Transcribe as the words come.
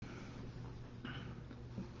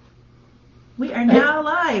We are now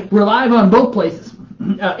live. We're live on both places.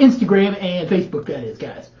 Instagram and Facebook, that is,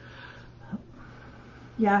 guys.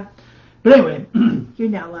 Yeah. But anyway. You're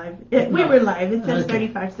now live. We were live. It says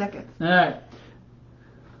 35 seconds. All right.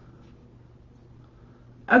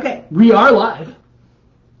 Okay. We are live.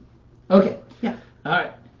 Okay. Yeah. All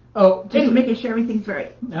right. Oh, just making sure everything's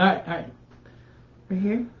right. All right. All right. Right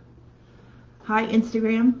here. Hi,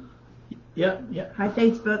 Instagram. Yep. Yep. Hi,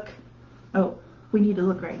 Facebook. Oh, we need to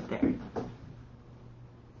look right there.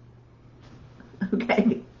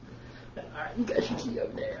 Okay. All right, you guys should see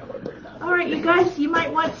over there. All right, you guys, you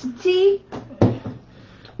might want some tea.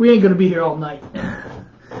 We ain't gonna be here all night.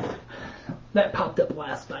 That popped up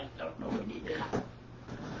last night. I don't know if we need it.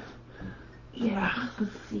 Yeah,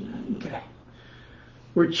 let's see. Okay.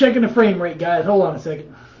 We're checking the frame rate, guys. Hold on a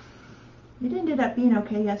second. It ended up being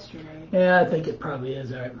okay yesterday. Yeah, I think it probably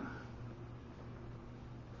is. All right.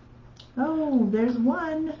 Oh, there's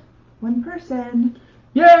one person.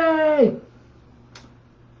 Yay!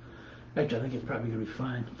 Actually, I think it's probably going to be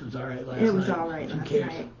fine. It was all right last night. It was all right last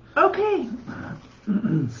night. Okay.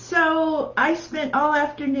 So, I spent all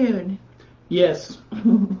afternoon. Yes.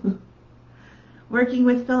 Working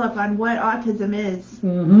with Philip on what autism is.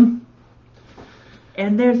 Mm-hmm.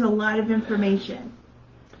 And there's a lot of information.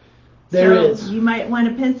 There is. You might want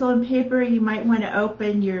a pencil and paper. You might want to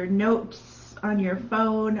open your notes on your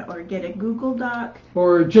phone or get a Google Doc.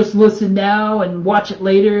 Or just listen now and watch it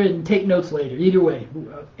later and take notes later. Either way.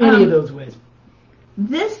 Any of those ways.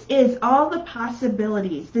 This is all the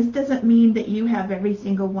possibilities. This doesn't mean that you have every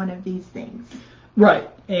single one of these things. Right.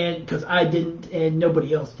 And because I didn't and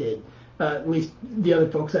nobody else did. At least the other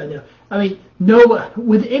folks I know. I mean,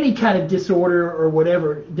 with any kind of disorder or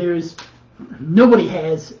whatever, nobody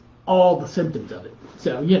has all the symptoms of it.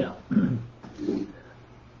 So, you know.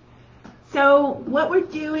 So what we're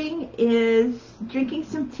doing is drinking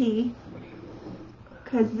some tea,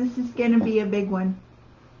 because this is going to be a big one.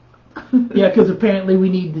 Yeah, because apparently we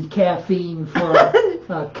need the caffeine for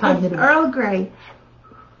cognitive. It's Earl Grey.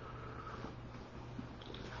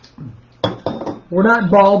 We're not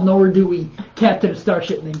bald, nor do we captain a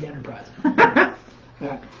starship named Enterprise.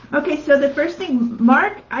 Right. Okay, so the first thing,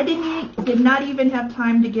 Mark, I did not even have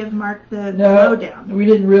time to give Mark the lowdown. We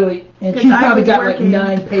didn't really, and she's probably got like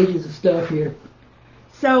 9 pages of stuff here.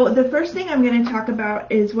 So the first thing I'm going to talk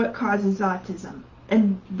about is what causes autism.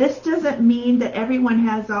 And this doesn't mean that everyone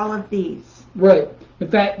has all of these. Right.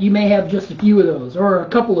 In fact, you may have just a few of those, or a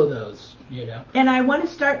couple of those, you know. And I want to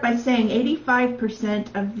start by saying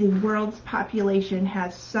 85% of the world's population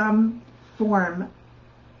has some form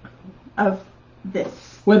of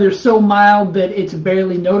this. Whether so mild that it's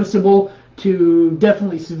barely noticeable to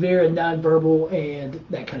definitely severe and nonverbal and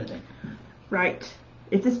that kind of thing. Right.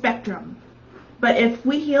 It's a spectrum. But if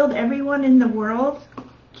we healed everyone in the world,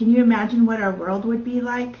 can you imagine what our world would be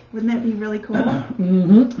like? Wouldn't that be really cool?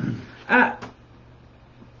 Mm-hmm.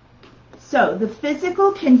 So the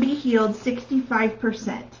physical can be healed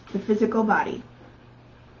 65%, the physical body.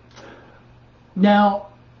 Now,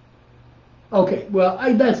 okay, well,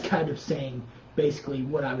 that's kind of saying basically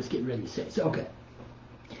what I was getting ready to say. So, okay.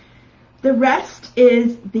 The rest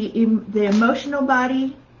is the emotional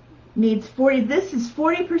body needs 40. This is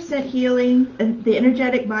 40% healing. And the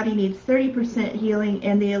energetic body needs 30% healing,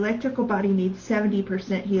 and the electrical body needs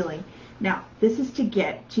 70% healing. Now, this is to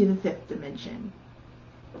get to the 5th dimension.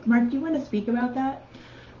 Mark, do you want to speak about that?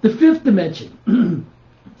 The 5th dimension.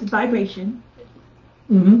 It's a vibration.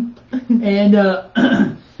 Mm-hmm.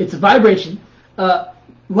 And it's a vibration.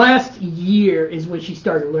 Last year is when she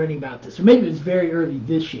started learning about this, or maybe it was very early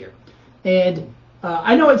this year. And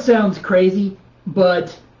I know it sounds crazy,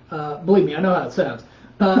 but believe me, I know how it sounds.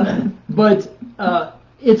 But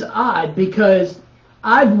it's odd because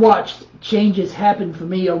I've watched changes happen for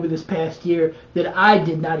me over this past year that I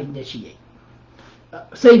did not initiate.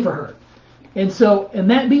 Same for her. And so, and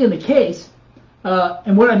that being the case,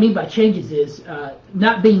 and what I mean by changes is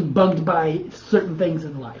not being bugged by certain things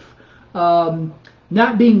in life.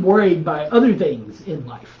 Not being worried by other things in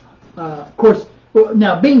life. Of course,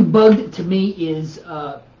 now being bugged to me is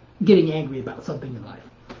getting angry about something in life.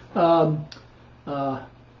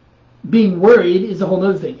 Being worried is a whole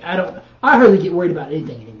other thing. I hardly get worried about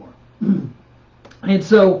anything anymore. And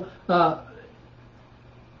so,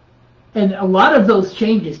 and a lot of those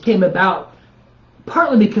changes came about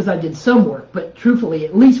partly because I did some work, but truthfully,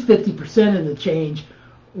 at least 50% of the change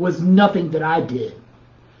was nothing that I did.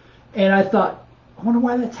 And I thought, I wonder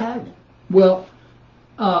why that's happening. Well,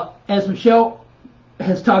 as Michelle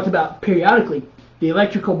has talked about periodically, the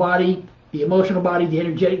electrical body, the emotional body, the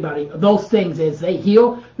energetic body, those things as they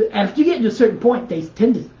heal, after you get to a certain point, they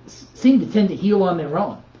seem to tend to heal on their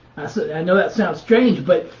own. I know that sounds strange,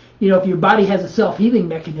 but if your body has a self-healing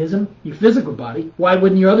mechanism, your physical body, why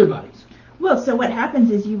wouldn't your other bodies? Well, so what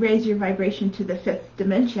happens is you raise your vibration to the 5th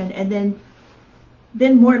dimension, and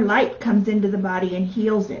then more light comes into the body and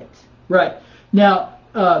heals it. Right. Now,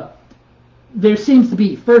 there seems to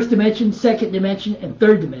be 1st dimension, 2nd dimension, and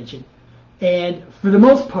 3rd dimension. And for the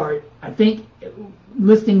most part, I think,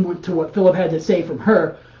 listening to what Philip had to say from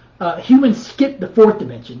her, humans skip the 4th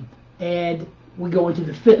dimension, and we go into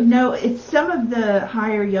the 5th. No, it's some of the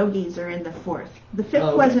higher yogis are in the 4th. The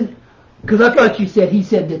 5th wasn't... Because I thought he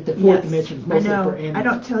said that the 4th dimension is mostly for animals. I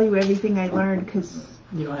don't tell you everything I learned because...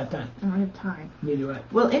 You don't have time. I don't have time. Neither do I.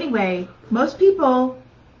 Well, anyway, most people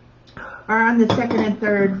are on the 2nd and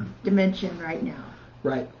 3rd dimension right now.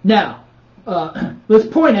 Right. Now, let's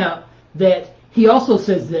point out that he also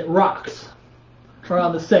says that rocks are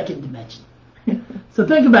on the 2nd dimension. So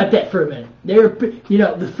think about that for a minute.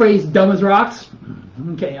 The phrase "dumb as rocks."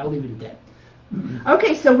 Okay, I'll leave it at that.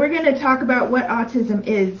 Okay, so we're going to talk about what autism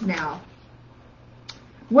is now.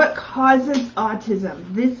 What causes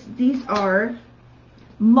autism? These are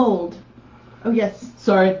mold. Oh, yes.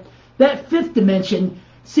 Sorry. That 5th dimension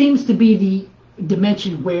seems to be the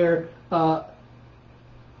dimension where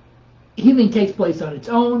healing takes place on its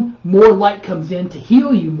own. More light comes in to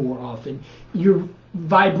heal you more often. Your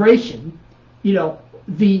vibration,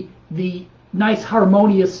 the nice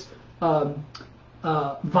harmonious vibes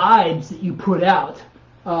that you put out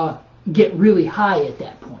get really high at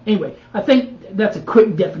that point. Anyway, I think that's a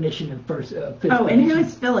quick definition of 5th dimension. And who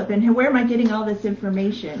is Philip, and where am I getting all this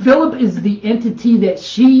information? Philip is the entity that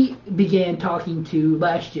she began talking to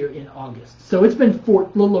last year in August. So it's been a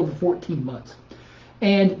little over 14 months.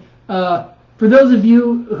 And for those of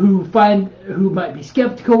you who might be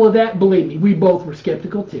skeptical of that, believe me, we both were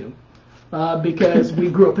skeptical too, because we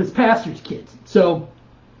grew up as pastors' kids. So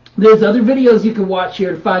there's other videos you can watch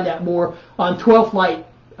here to find out more on 12th Light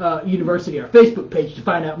University, our Facebook page, to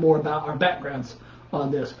find out more about our backgrounds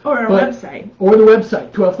on this. Or our website. Or the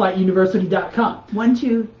website, 12thlightuniversity.com.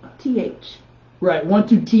 12th. Right,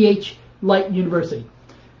 12th Light University.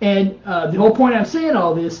 And the whole point I'm saying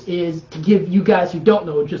all this is to give you guys who don't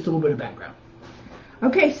know just a little bit of background.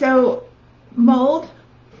 Okay, so mold,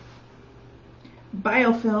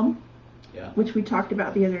 biofilm, which we talked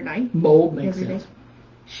about the other night. Mold makes sense.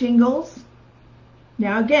 Shingles.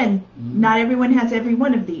 Now again, not everyone has every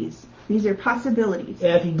one of these. These are possibilities.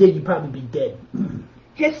 Yeah, if you did, you'd probably be dead.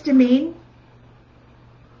 Histamine,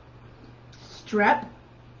 strep,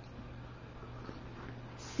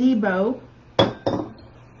 SIBO,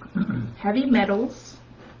 heavy metals,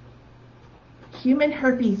 human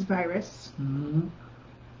herpes virus,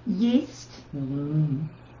 yeast,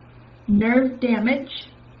 nerve damage,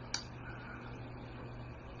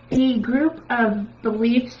 a group of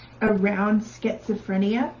beliefs around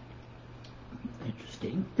schizophrenia,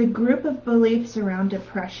 Interesting. the group of beliefs around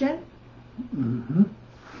depression,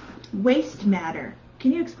 waste matter.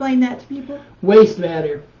 Can you explain that to people? Waste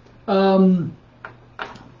matter.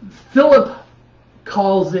 Philip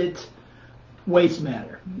calls it waste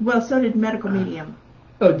matter. Well, so did medical medium.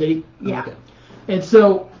 Oh, did he? Yeah. Okay. And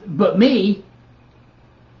so, but me,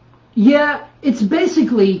 it's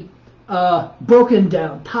basically broken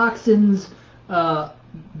down toxins,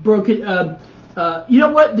 broken. You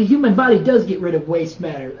know what? The human body does get rid of waste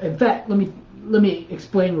matter. In fact, let me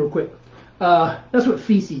explain real quick. That's what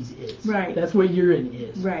feces is. Right. That's what urine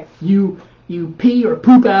is. Right. You pee or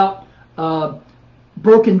poop out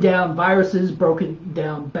broken down viruses, broken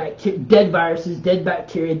down dead viruses, dead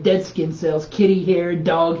bacteria, dead skin cells, kitty hair,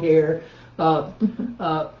 dog hair, all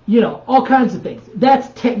kinds of things. That's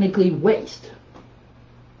technically waste.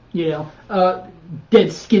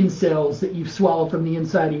 Dead skin cells that you've swallowed from the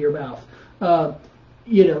inside of your mouth. That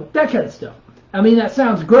kind of stuff. I mean, that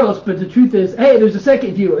sounds gross, but the truth is, hey, there's a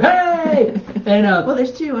second viewer. Hey! And well,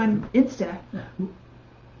 there's 2 on Insta.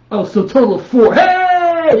 Oh, so total of 4.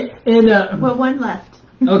 Hey! And 1 left.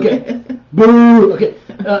 Okay. Boo. Okay.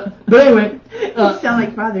 But anyway, you sound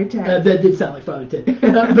like Father Ted. That did sound like Father Ted.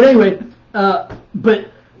 But anyway, but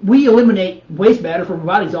we eliminate waste matter from our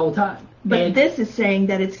bodies all the time. But this is saying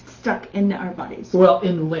that it's stuck in our bodies. Well,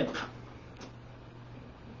 in lymph.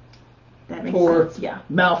 That makes sense. Yeah.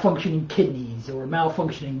 Malfunctioning kidneys or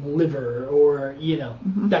malfunctioning liver or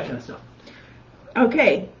that kind of stuff.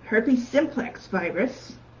 Okay, herpes simplex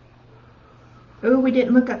virus. Oh, we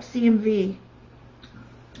didn't look up CMV.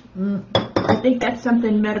 I think that's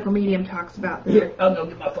something medical medium talks about there. Here, I'll go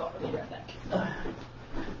get my phone. I'll be right back.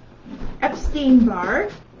 Epstein-Barr.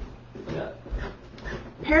 Yeah.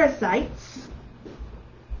 Parasites.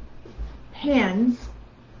 PANS.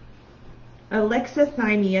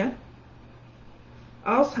 Alexithymia.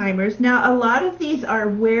 Alzheimer's. Now, a lot of these are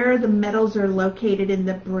where the metals are located in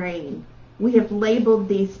the brain. We have labeled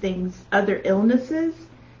these things other illnesses.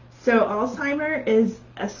 So Alzheimer is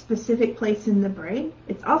a specific place in the brain.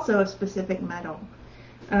 It's also a specific metal.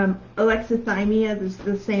 Alexithymia is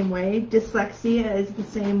the same way. Dyslexia is the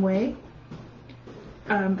same way.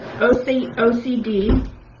 OCD,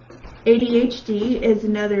 ADHD is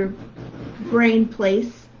another brain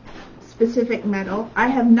place, specific metal. I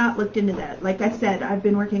have not looked into that. Like I said, I've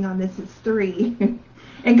been working on this since 3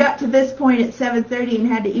 and got to this point at 7:30 and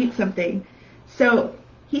had to eat something. So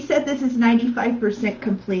he said this is 95%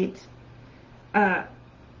 complete.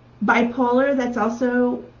 Bipolar, that's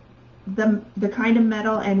also the kind of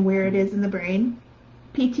metal and where it is in the brain.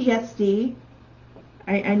 PTSD,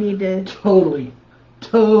 I need to...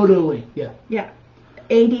 Totally, yeah. Yeah.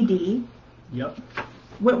 ADD. Yep.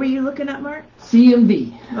 What were you looking at, Mark?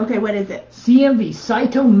 CMV. Okay, what is it? CMV,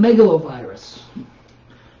 cytomegalovirus.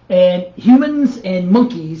 And humans and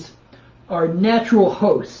monkeys are natural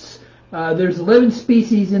hosts. There's 11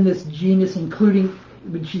 species in this genus,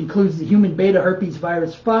 which includes the human beta herpes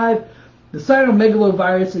virus 5. The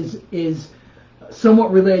cytomegalovirus is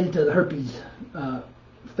somewhat related to the herpes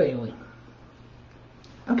family.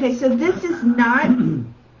 Okay, so this is not...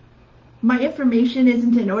 My information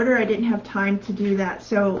isn't in order. I didn't have time to do that.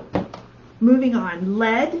 So, moving on.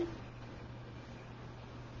 Lead.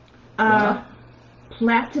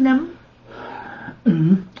 Platinum.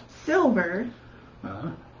 Silver.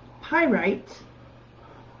 Pyrite.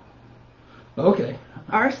 Okay.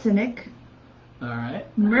 Arsenic. All right.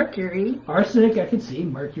 Mercury. Arsenic, I can see.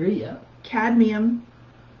 Mercury, yeah. Cadmium.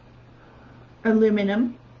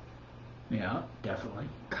 Aluminum. Yeah, definitely.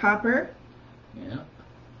 Copper. Yeah.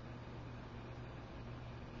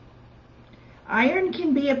 Iron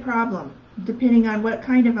can be a problem, depending on what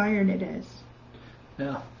kind of iron it is.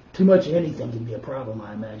 Yeah. Too much of anything can be a problem,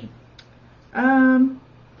 I imagine.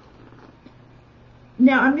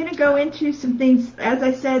 Now I'm going to go into some things. As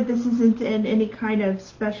I said, this isn't in any kind of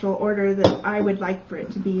special order that I would like for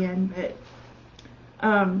it to be in, but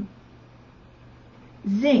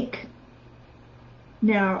zinc.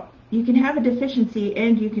 Now, you can have a deficiency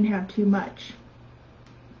and you can have too much.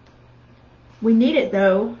 We need it,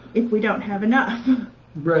 though, if we don't have enough.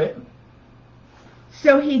 Right.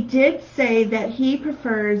 So he did say that he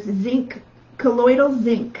prefers zinc, colloidal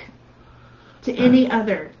zinc, to any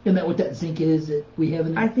other. Isn't that what that zinc is that we have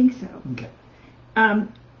in there? I think so. Okay.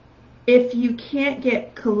 If you can't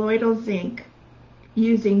get colloidal zinc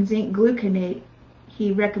using zinc gluconate,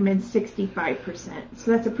 he recommends 65%.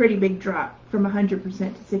 So that's a pretty big drop from 100%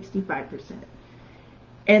 to 65%.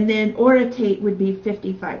 And then orotate would be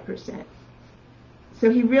 55%. So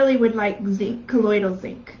he really would like zinc, colloidal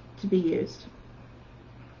zinc to be used.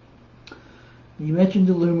 You mentioned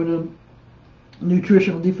aluminum,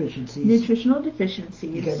 nutritional deficiencies. Nutritional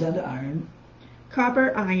deficiencies. You got down to iron.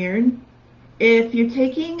 Copper, iron. If you're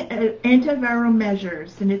taking antiviral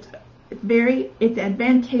measures, then it's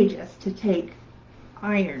advantageous to take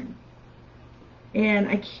iron. And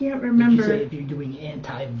I can't remember. Did you say if you're doing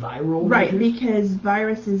antiviral right, measures? because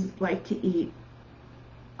viruses like to eat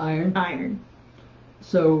iron.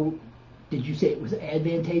 So, did you say it was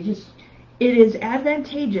advantageous? It is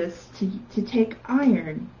advantageous to take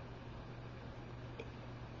iron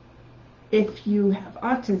if you have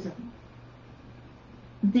autism.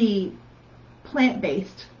 The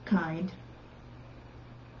plant-based kind.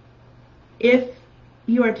 If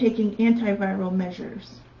you are taking antiviral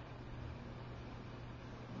measures.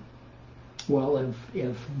 Well,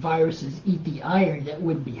 if viruses eat the iron, that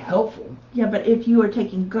wouldn't be helpful. Yeah, but if you are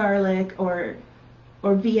taking garlic or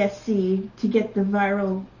VSC to get the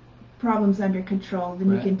viral problems under control, then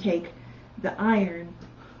right. You can take the iron.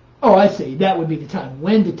 Oh, I see. That would be the time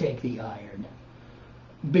when to take the iron.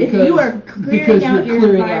 Because if you are clearing out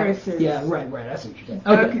your viruses. Yeah, right. I see what you're saying.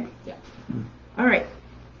 Okay. Yeah. All right.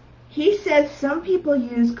 He says some people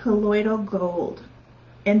use colloidal gold,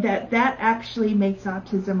 and that actually makes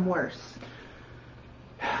autism worse.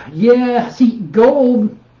 Yeah, see,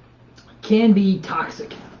 gold can be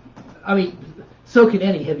toxic. I mean, so can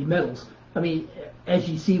any heavy metals. I mean, as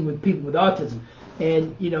you see with people with autism.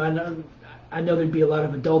 And, you know, I know there'd be a lot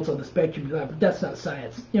of adults on the spectrum, but that's not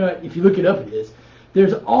science. You know, if you look it up, it is.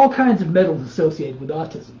 There's all kinds of metals associated with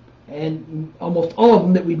autism. And almost all of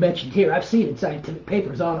them that we mentioned here, I've seen in scientific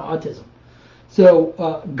papers on autism.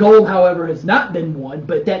 So gold, however, has not been one,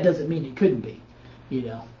 but that doesn't mean it couldn't be, you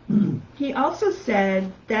know. He also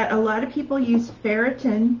said that a lot of people use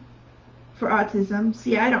ferritin for autism.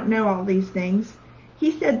 See, I don't know all these things.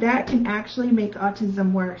 He said that can actually make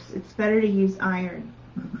autism worse. It's better to use iron.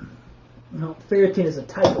 No, ferritin is a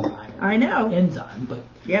type of iron. I know. enzyme, but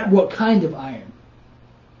Yeah. what kind of iron?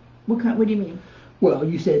 What do you mean? Well,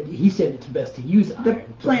 he said it's best to use iron. The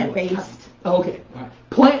but plant-based. what kind? Oh, okay, all right.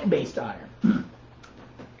 Plant-based iron.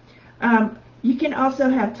 You can also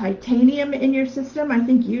have titanium in your system. I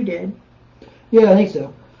think you did. Yeah, I think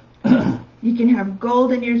so. You can have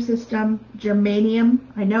gold in your system, germanium.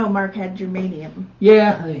 I know Mark had germanium.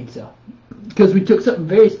 Yeah, I think so. Because we took something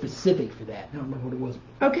very specific for that. I don't remember what it was.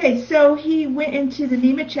 Okay, so he went into the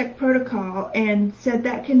Nemechek protocol and said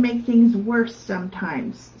that can make things worse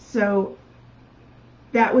sometimes. So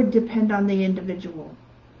that would depend on the individual.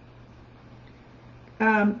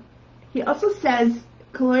 He also says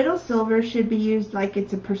colloidal silver should be used like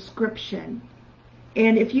it's a prescription.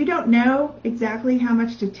 And if you don't know exactly how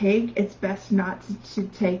much to take, it's best not to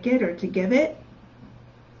take it or to give it.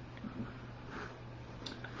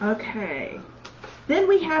 Okay. Then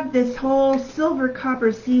we have this whole silver,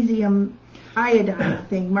 copper, cesium, iodine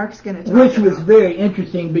thing Mark's going to talk Which about. was very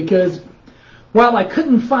interesting because while I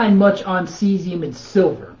couldn't find much on cesium and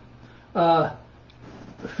silver,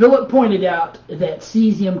 Philip pointed out that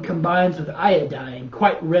cesium combines with iodine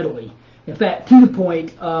quite readily. In fact, to the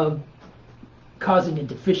point of causing a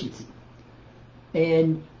deficiency.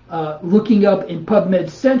 And looking up in PubMed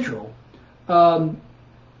Central,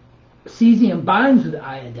 cesium binds with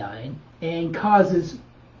iodine and causes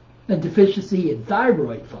a deficiency in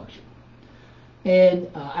thyroid function. And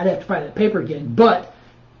I'd have to find that paper again, but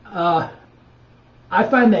I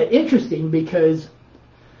find that interesting because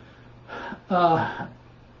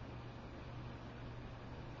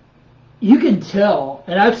you can tell,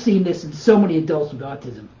 and I've seen this in so many adults with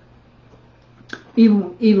autism,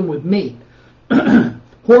 even with me,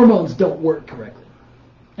 hormones don't work correctly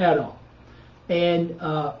at all. And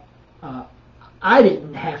I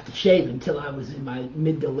didn't have to shave until I was in my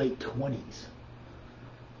mid to late 20s.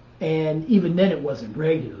 And even then it wasn't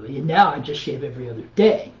regularly. And now I just shave every other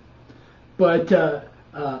day. But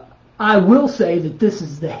I will say that this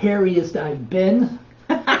is the hairiest I've been.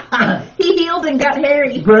 He healed and got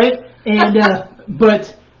hairy. Right? And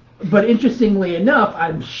but interestingly enough,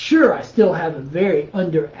 I'm sure I still have a very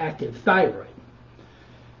underactive thyroid.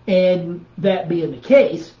 And that being the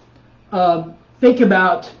case, think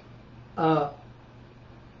about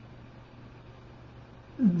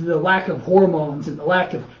the lack of hormones and the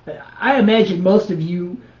lack of... I imagine most of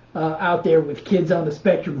you out there with kids on the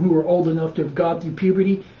spectrum who are old enough to have gone through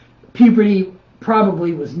puberty, puberty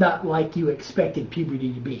probably was not like you expected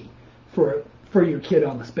puberty to be for your kid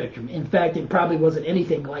on the spectrum. In fact, it probably wasn't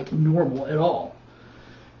anything like normal at all.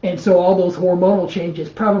 And so all those hormonal changes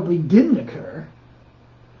probably didn't occur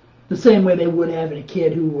the same way they would have in a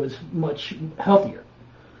kid who was much healthier.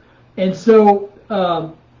 And so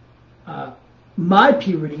my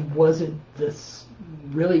puberty wasn't this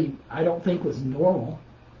really, I don't think, was normal.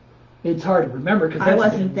 It's hard to remember because I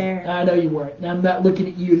wasn't there. I know you weren't. And I'm not looking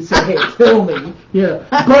at you to say, hey, tell me. Yeah.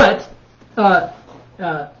 But,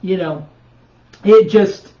 you know, it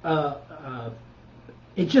just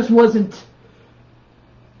wasn't,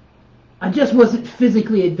 I just wasn't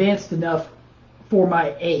physically advanced enough for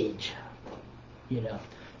my age, you know.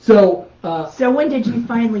 So when did you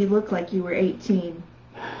finally look like you were 18?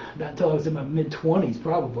 Not until I was in my mid-20s,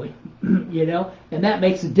 probably, you know, and that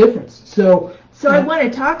makes a difference. So I want to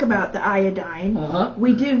talk about the iodine.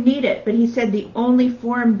 We do need it, but he said the only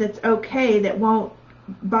form that's okay that won't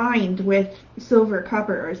bind with silver,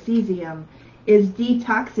 copper, or cesium is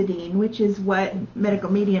detoxidine, which is what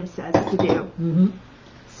medical medium says to do. Mm-hmm.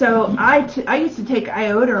 So I used to take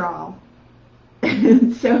iodoral.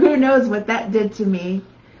 So who knows what that did to me.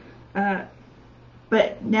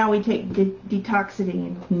 But now we take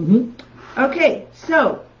detoxidine. Mm-hmm. Okay,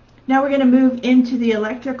 so now we're going to move into the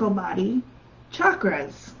electrical body,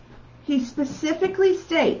 chakras. He specifically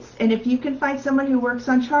states, and if you can find someone who works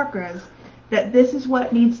on chakras, that this is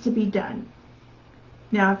what needs to be done.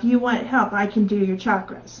 Now, if you want help, I can do your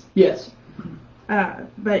chakras. Yes.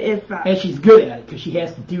 But if... and she's good at it because she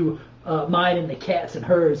has to do mine and the cat's and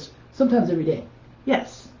hers sometimes every day.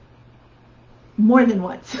 Yes. More than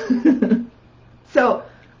once. So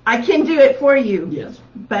I can do it for you. Yes.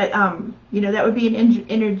 But, you know, that would be an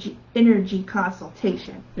energy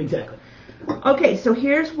consultation. Exactly. Okay, so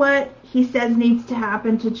here's what he says needs to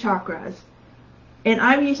happen to chakras. And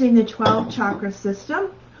I'm using the 12 chakra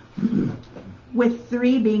system, with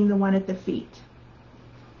 3 being the one at the feet.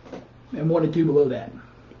 And 1 and 2 below that.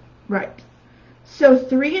 Right. So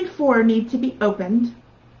 3 and 4 need to be opened.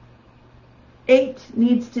 8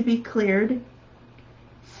 needs to be cleared.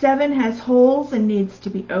 7 has holes and needs to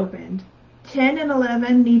be opened. 10 and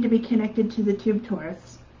 11 need to be connected to the tube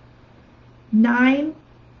torus. 9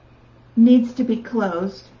 needs to be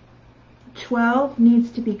closed. 12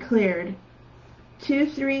 needs to be cleared. 2,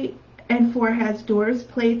 3, and 4 has doors,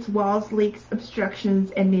 plates, walls, leaks,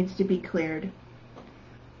 obstructions, and needs to be cleared.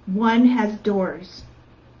 1 has doors.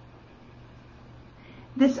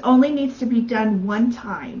 This only needs to be done one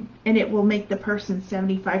time, and it will make the person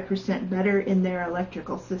 75% better in their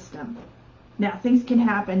electrical system. Now, things can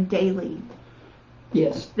happen daily,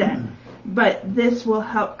 Yes. but this will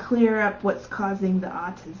help clear up what's causing the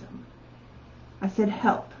autism. I said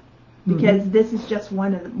help, because this is just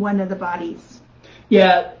one of the bodies.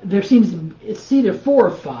 Yeah, there seems to, it's either 4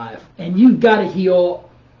 or 5, and you've got to heal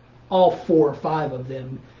all 4 or 5 of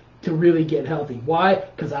them to really get healthy. Why?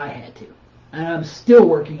 Because I had to. And I'm still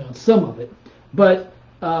working on some of it. But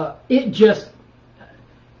it just,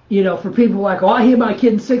 for people like, oh, I healed my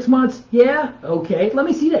kid in 6 months. Yeah, okay, let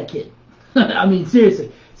me see that kid. I mean, seriously.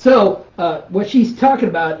 So what she's talking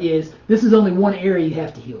about is this is only one area you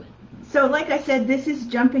have to heal in. So, like I said, this is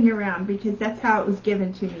jumping around because that's how it was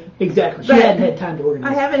given to me. Exactly. She hadn't had time to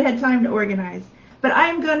organize. I haven't had time to organize. But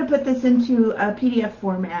I'm going to put this into a PDF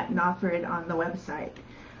format and offer it on the website.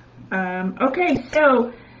 Okay,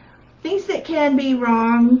 so things that can be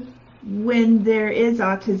wrong when there is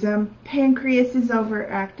autism. Pancreas is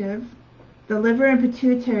overactive. The liver and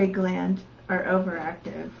pituitary gland are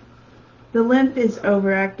overactive. The lymph is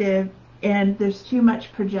overactive, and there's too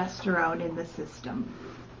much progesterone in the system.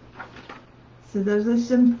 So those are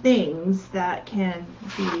some things that can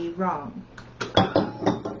be wrong.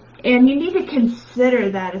 And you need to consider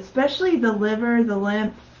that, especially the liver, the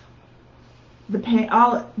lymph, the pain,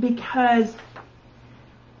 because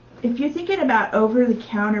if you're thinking about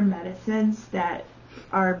over-the-counter medicines that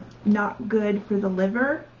are not good for the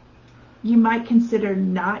liver, you might consider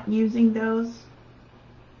not using those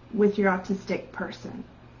with your autistic person.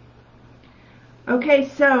 Okay,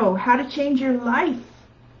 so how to change your life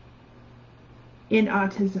in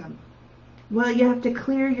autism. Well, you have to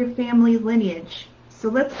clear your family lineage. So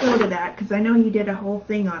let's go to that, because I know he did a whole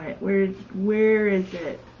thing on it. Where is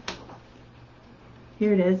it?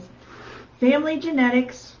 Here it is. Family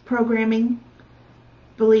genetics, programming,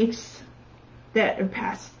 beliefs that are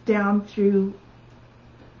passed down through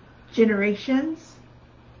generations,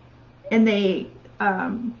 and they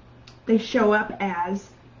show up as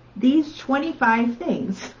these 25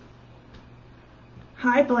 things.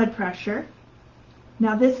 High blood pressure.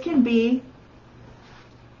 Now this can be,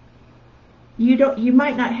 you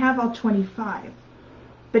might not have all 25,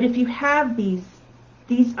 but if you have these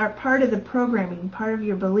are part of the programming, part of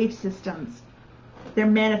your belief systems. They're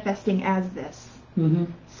manifesting as this. Mm-hmm.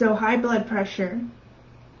 So high blood pressure,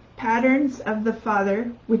 patterns of the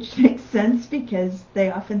father, which makes sense because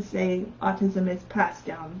they often say autism is passed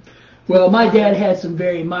down. Well, my dad had some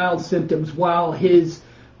very mild symptoms while his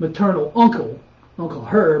maternal uncle, Uncle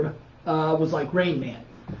Herb, was like Rain Man.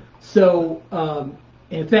 So, and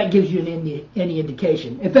if that gives you any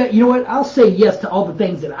indication. In fact, you know what? I'll say yes to all the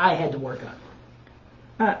things that I had to work on.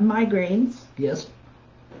 Migraines. Yes.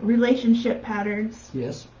 Relationship patterns.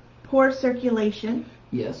 Yes. Poor circulation.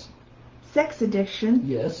 Yes. Sex addiction.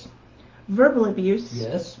 Yes. Verbal abuse.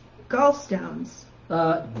 Yes. Gallstones.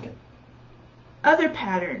 Okay. Other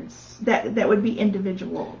patterns that would be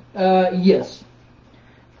individual. Yes.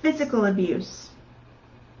 Physical abuse.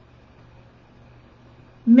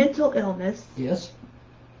 Mental illness. Yes.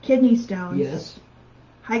 Kidney stones. Yes.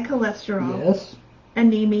 High cholesterol. Yes.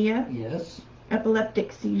 Anemia. Yes.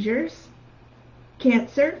 Epileptic seizures.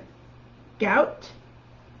 Cancer. Gout.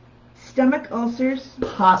 Stomach ulcers.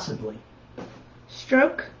 Possibly.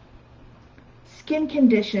 Stroke. Skin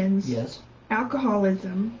conditions. Yes.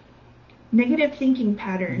 Alcoholism. Negative thinking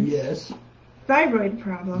patterns. Yes. Thyroid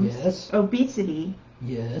problems. Yes. Obesity.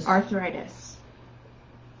 Yes. Arthritis.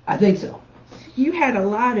 I think so. You had a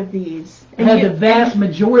lot of these. I had the vast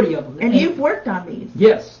majority of them. And you've worked on these.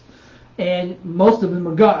 Yes. And most of them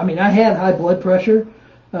are gone. I mean, I had high blood pressure,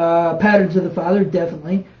 patterns of the father,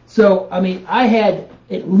 definitely. So, I mean, I had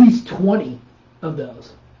at least 20 of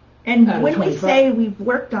those. And when 25. we say we've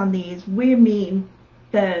worked on these, we mean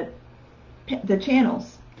the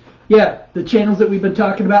channels. Yeah, the channels that we've been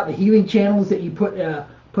talking about, the healing channels that you put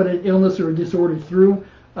an illness or a disorder through,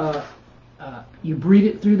 you breathe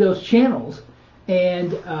it through those channels,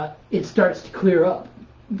 and it starts to clear up.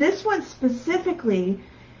 This one specifically,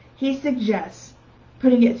 he suggests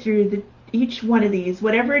putting it through each one of these,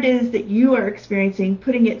 whatever it is that you are experiencing,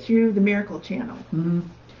 putting it through the miracle channel. Mm-hmm.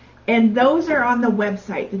 And those are on the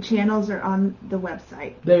website. The channels are on the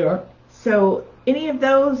website. They are. So any of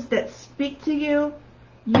those that speak to you,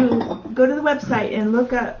 you go to the website and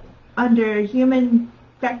look up under Human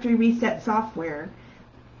Factory Reset Software.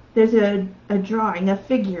 There's a drawing, a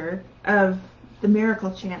figure of the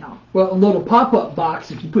Miracle Channel. Well, a little pop-up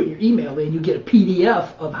box, if you put your email in, you get a PDF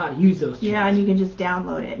of how to use those channels. Yeah, and you can just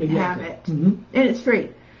download it and have Exactly. it. Mhm. And it's free.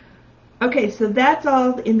 Okay, so that's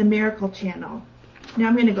all in the Miracle Channel. Now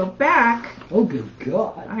I'm going to go back. Oh, good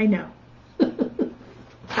God. I know.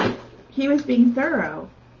 He was being thorough.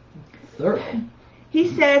 Thorough. He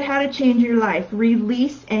said how to change your life.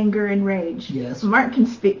 Release anger and rage. Yes. Mark can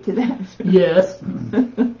speak to that. Yes.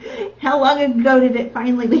 How long ago did it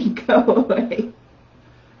finally go away?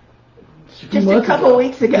 Just a couple ago.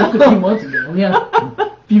 weeks ago. Just a few months ago, yeah.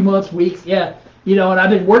 A few months, weeks, yeah. You know, and I've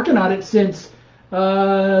been working on it since the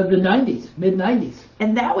 90s, mid-90s.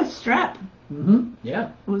 And that was strep. Mm-hmm. Yeah.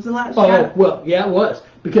 It was a lot of Oh, strep. well, yeah, it was.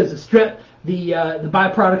 Because the strep, the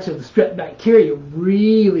byproducts of the strep bacteria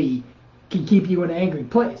really can keep you in an angry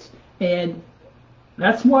place. And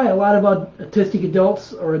that's why a lot of autistic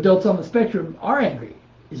adults or adults on the spectrum are angry,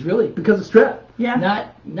 is really because of strep. Yeah.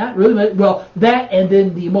 Not really much. Well, that and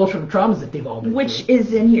then the emotional traumas that they've all been Which through.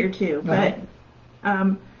 is in here too. Uh-huh.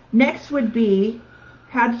 But next would be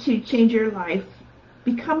how to change your life.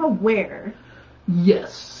 Become aware.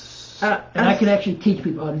 Yes. And I us- can actually teach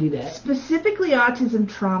people how to do that. Specifically autism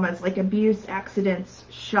traumas like abuse, accidents,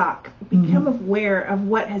 shock. Become aware of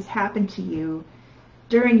what has happened to you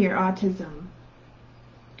during your autism.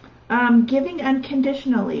 Giving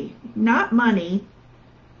unconditionally, not money.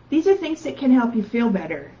 These are things that can help you feel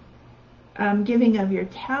better. Giving of your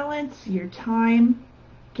talents, your time.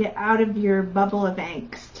 Get out of your bubble of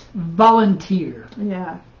angst. Volunteer.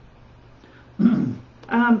 Yeah.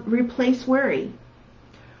 Replace worry.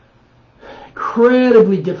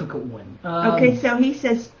 Incredibly difficult one. Okay, so he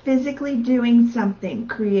says physically doing something,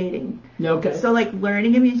 creating. Okay. So like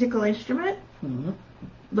learning a musical instrument, Mhm.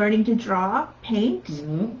 learning to draw, paint,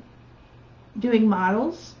 Mhm. doing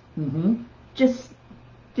models, Mhm. just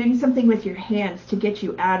doing something with your hands to get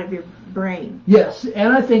you out of your brain. Yes,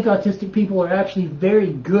 and I think autistic people are actually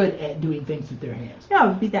very good at doing things with their hands. That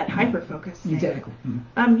would be that hyper-focus thing. Exactly.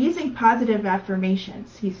 Using positive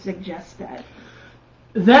affirmations, he suggests that.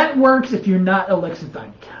 That works if you're not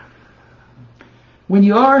alexithymic. When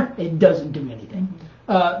you are, it doesn't do anything.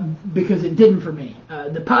 Because it didn't for me.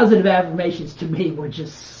 The positive affirmations to me were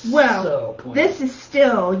just Well, so pointless. this is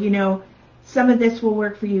still, some of this will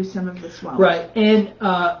work for you, some of this won't. Right, and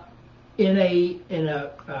in a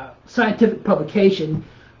scientific publication,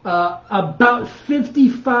 about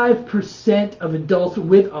 55% of adults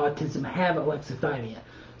with autism have alexithymia.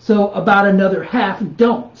 So about another half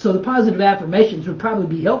don't. So the positive affirmations would probably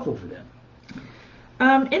be helpful for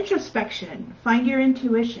them. Introspection. Find your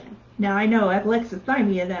intuition. Now, I know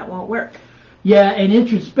alexithymia, that won't work. Yeah, and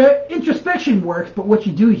introspection works, but what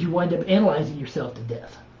you do is you wind up analyzing yourself to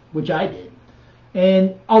death, which I did.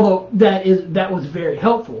 And although that was very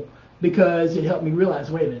helpful because it helped me realize,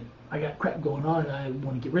 wait a minute, I got crap going on and I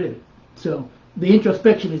want to get rid of it. So the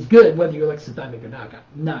introspection is good whether you're alexithymic or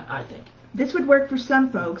not, I think. This would work for some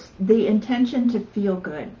folks. The intention to feel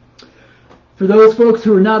good. For those folks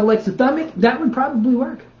who are not alexithymic, that would probably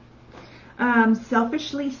work.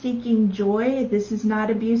 Selfishly seeking joy. This is not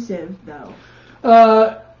abusive, though.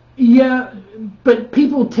 Yeah, but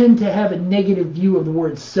people tend to have a negative view of the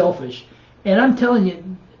word selfish. And I'm telling you,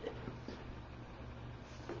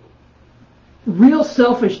 real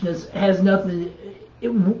selfishness has nothing, it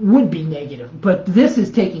would be negative, but this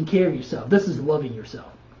is taking care of yourself. This is loving yourself.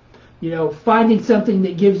 Finding something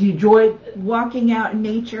that gives you joy. Walking out in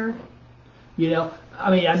nature. I know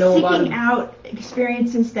a lot of... Seeking out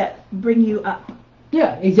experiences that bring you up.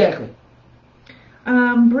 Yeah, exactly.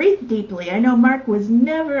 Breathe deeply. I know Mark was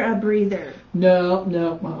never a breather.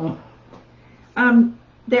 No.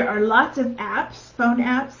 There are lots of apps, phone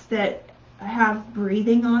apps, that have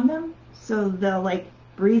breathing on them. So they'll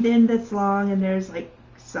breathe in this long and there's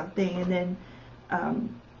something, and then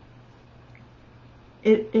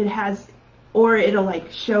it has, or it'll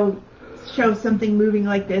show something moving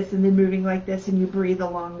like this and then moving like this, and you breathe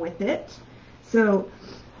along with it. So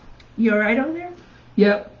you all right over there?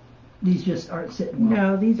 Yep. These just aren't sitting well.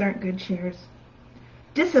 No, these aren't good chairs.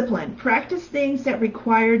 Discipline. Practice things that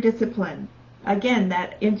require discipline. Again,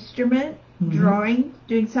 that instrument, drawing,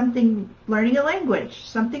 doing something, learning a language,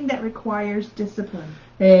 something that requires discipline.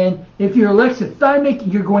 And if you're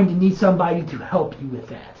alexithymic, you're going to need somebody to help you with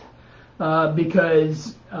that.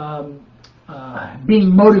 Because being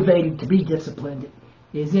motivated to be disciplined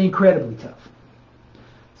is incredibly tough.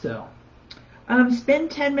 So. Spend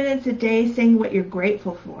 10 minutes a day saying what you're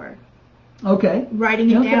grateful for. Okay. Writing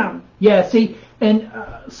it down. Yeah, see, and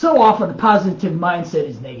so often the positive mindset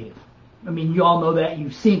is negative. I mean, you all know that.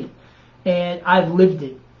 You've seen it. And I've lived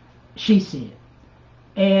it. She's seen it.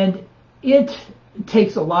 And it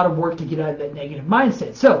takes a lot of work to get out of that negative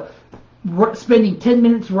mindset. So spending 10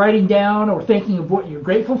 minutes writing down or thinking of what you're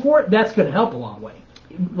grateful for, that's going to help a long way,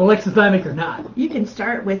 alexithymic or not. You can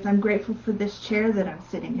start with, I'm grateful for this chair that I'm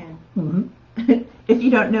sitting in. Mm-hmm. If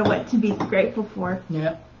you don't know what to be grateful for.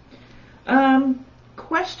 Yeah.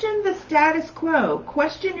 Question the status quo.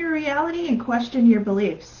 Question your reality and question your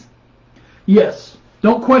beliefs. Yes.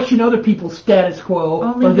 Don't question other people's status quo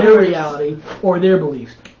Only or their yours. reality or their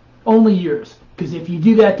beliefs. Only yours. Because if you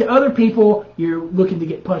do that to other people, you're looking to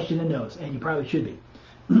get punched in the nose, and you probably should be.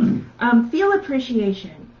 Feel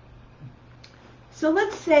appreciation. So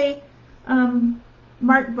let's say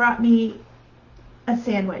Mark brought me a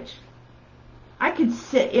sandwich. I could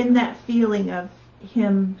sit in that feeling of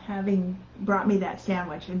him having brought me that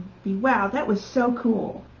sandwich and be, wow, that was so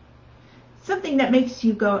cool. Something that makes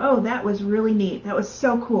you go, oh, that was really neat. That was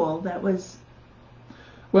so cool. That was...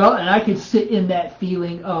 Well, and I could sit in that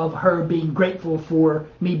feeling of her being grateful for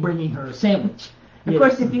me bringing her a sandwich. Of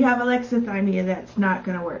course, if you have alexithymia, that's not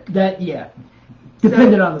going to work. That, yeah.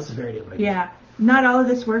 Depending on the severity of it. Yeah. Not all of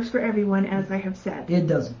this works for everyone, as I have said. It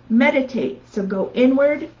doesn't. Meditate. So go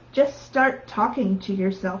inward. Just start talking to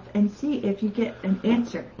yourself and see if you get an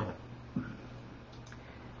answer.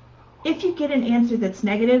 If you get an answer that's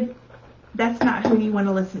negative, that's not who you want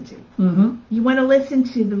to listen to. Mm-hmm. You want to listen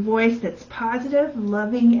to the voice that's positive,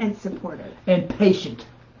 loving, and supportive. And patient.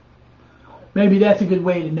 Maybe that's a good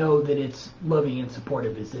way to know that it's loving and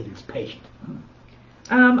supportive, is that it's patient.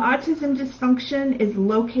 Autism dysfunction is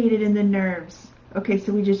located in the nerves. Okay,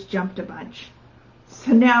 so we just jumped a bunch.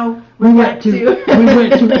 So now we went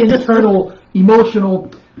to internal,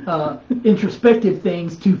 emotional, introspective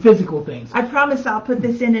things to physical things. I promise I'll put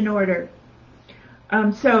this in order.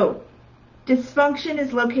 So dysfunction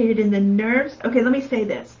is located in the nerves. Okay, let me say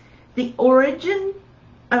this. The origin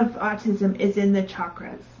of autism is in the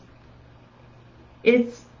chakras.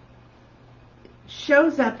 It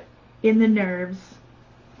shows up in the nerves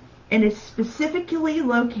and is specifically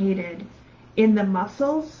located in the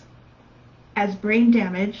muscles as brain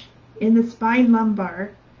damage, in the spine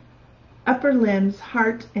lumbar, upper limbs,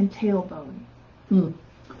 heart, and tailbone.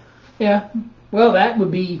 Yeah. Well, that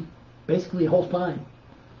would be basically a whole spine,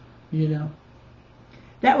 you know.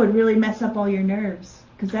 That would really mess up all your nerves,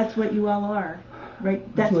 because that's what you all are,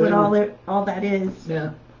 right? That's what all that is.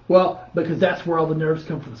 Yeah. Well, because that's where all the nerves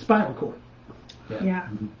come from the spinal cord. Yeah.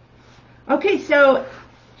 Okay, so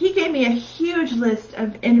he gave me a huge list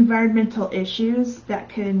of environmental issues that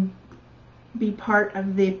can be part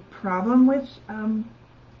of the problem with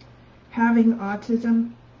having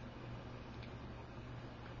autism.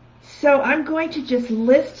 So I'm going to just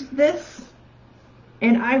list this,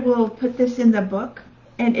 and I will put this in the book.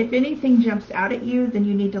 And if anything jumps out at you, then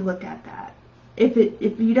you need to look at that. If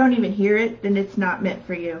you don't even hear it, then it's not meant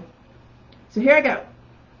for you. So here I go.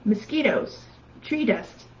 Mosquitoes, tree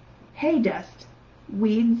dust, hay dust,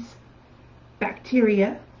 weeds,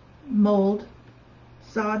 bacteria, mold,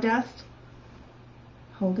 sawdust.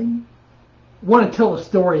 Holding. I want to tell a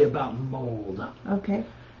story about mold. Okay.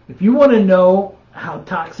 If you want to know how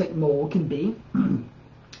toxic mold can be,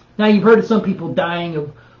 now you've heard of some people dying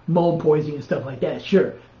of mold poisoning and stuff like that.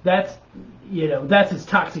 Sure, that's as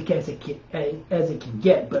toxic as it can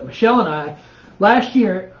get. But Michelle and I, this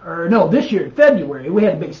year in February, we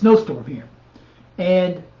had a big snowstorm here,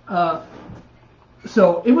 and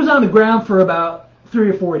so it was on the ground for about 3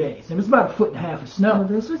 or 4 days. It was about 1.5 feet of snow. Well,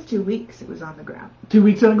 this was 2 weeks it was on the ground. 2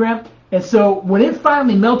 weeks on the ground? And so when it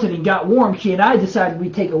finally melted and got warm, she and I decided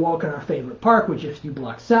we'd take a walk in our favorite park, which is a few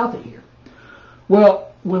blocks south of here.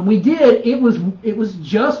 Well, when we did, it was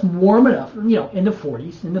just warm enough, in the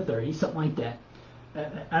 40s, in the 30s, something like that.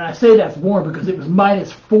 And I say that's warm because it was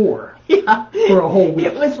 -4 for a whole week.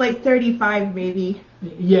 It was like 35 maybe.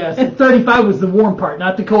 Yes, 35 was the warm part,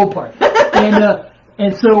 not the cold part.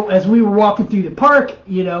 And so as we were walking through the park,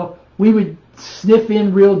 we would sniff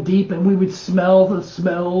in real deep and we would smell the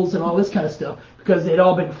smells and all this kind of stuff because they'd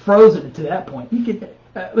all been frozen to that point.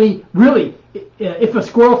 Really, if a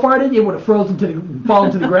squirrel farted, it would have fallen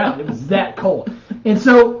to the ground. It was that cold. And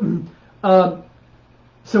so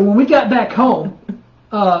when we got back home,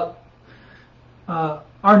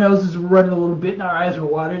 our noses were running a little bit and our eyes were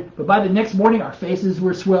watering. But by the next morning, our faces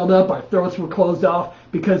were swelled up, our throats were closed off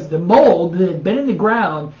because the mold that had been in the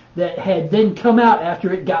ground that had then come out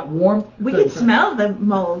after it got warm. We could smell the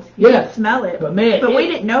mold. You could smell it. But we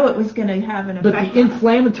didn't know it was going to have an effect. But the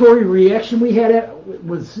inflammatory reaction we had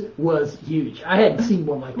was huge. I hadn't seen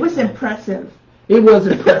one like that. It was impressive. It was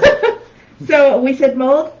impressive. So we said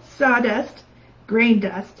mold, sawdust, grain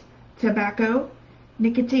dust, tobacco,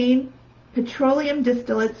 nicotine, petroleum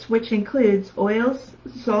distillates, which includes oils,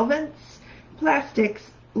 solvents,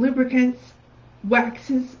 plastics, lubricants,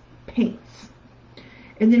 waxes, paints.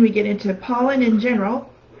 And then we get into pollen in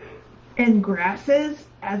general, and grasses,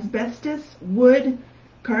 asbestos, wood,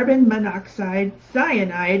 carbon monoxide,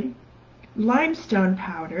 cyanide, limestone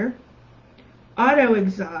powder, auto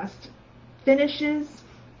exhaust, finishes,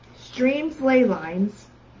 streams, ley lines,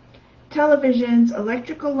 televisions,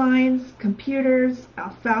 electrical lines, computers,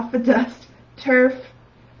 alfalfa dust, turf,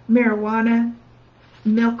 marijuana,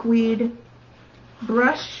 milkweed,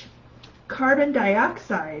 brush, carbon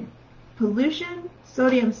dioxide, pollution,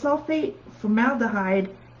 sodium sulfate, formaldehyde,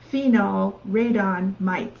 phenol, radon,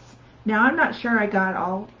 mites. Now, I'm not sure I got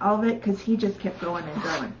all of it because he just kept going and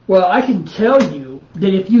going. Well, I can tell you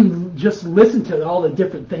that if you just listen to all the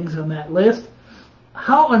different things on that list,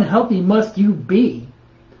 how unhealthy must you be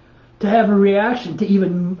to have a reaction to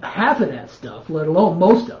even half of that stuff, let alone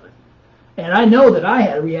most of it? And I know that I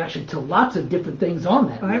had a reaction to lots of different things on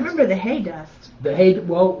that list. I remember the hay dust. The hay,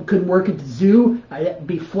 well, couldn't work at the zoo. I'd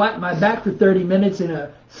be flat on my back for 30 minutes in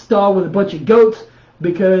a stall with a bunch of goats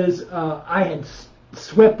because I had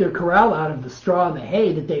swept their corral out of the straw and the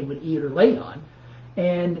hay that they would eat or lay on.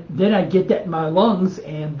 And then I'd get that in my lungs,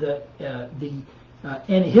 and the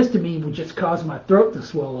antihistamine would just cause my throat to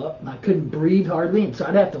swell up, and I couldn't breathe hardly, and so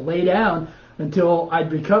I'd have to lay down until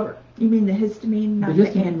I'd recover. You mean the histamine, not The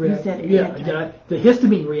histamine reaction. Yeah, the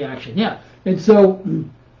histamine reaction, yeah. And so,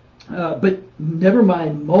 but never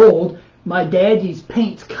mind mold. My dad used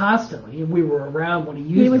paints constantly, and we were around when he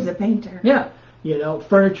used He was them. a painter. Yeah, you know,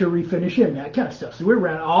 furniture refinishing and that kind of stuff. So we were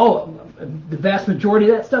around the vast majority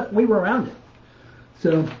of that stuff. We were around it.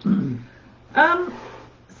 So,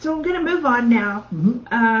 so I'm going to move on now.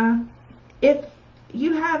 Mhm. If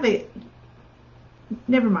you have a,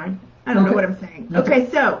 never mind. I don't know Okay. what I'm saying. Okay.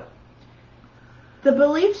 Okay, so the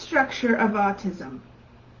belief structure of autism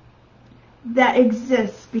that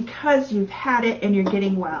exists because you've had it and you're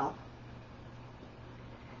getting well,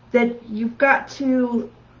 that you've got to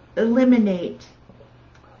eliminate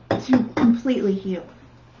to completely heal.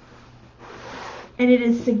 And it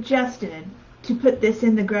is suggested to put this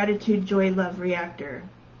in the gratitude, joy, love reactor.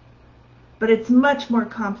 But it's much more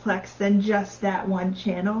complex than just that one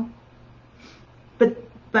channel.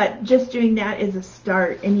 But just doing that is a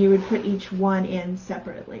start, and you would put each one in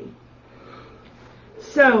separately.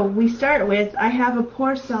 So we start with, I have a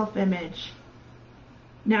poor self-image.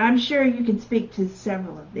 Now I'm sure you can speak to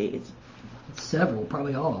several of these. Several,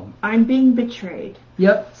 probably all of them. I'm being betrayed.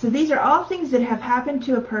 Yep. So these are all things that have happened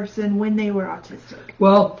to a person when they were autistic.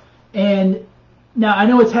 Well, and now I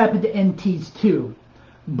know it's happened to NTs too,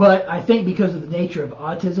 but I think because of the nature of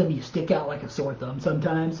autism, you stick out like a sore thumb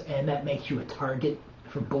sometimes, and that makes you a target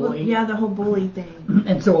for bullying. Yeah, the whole bully thing.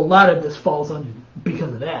 And so a lot of this falls under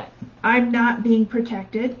because of that. I'm not being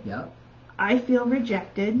protected. Yep. I feel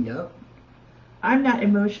rejected. Yep. I'm not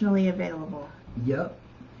emotionally available. Yep.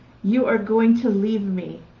 You are going to leave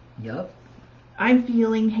me. Yep. I'm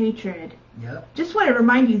feeling hatred. Yep. Just want to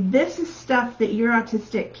remind you, this is stuff that your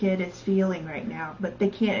autistic kid is feeling right now, but they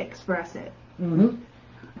can't express it. Mm-hmm.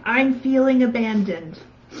 I'm feeling abandoned.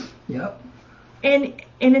 Yep. And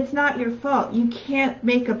it's not your fault. You can't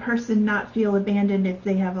make a person not feel abandoned if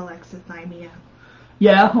they have alexithymia.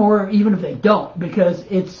 Yeah, or even if they don't, because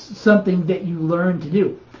it's something that you learn to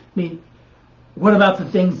do. I mean, what about the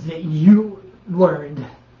things that you learned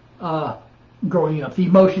growing up, the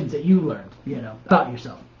emotions that you learned, about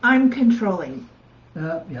yourself? I'm controlling.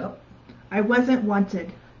 Yep. I wasn't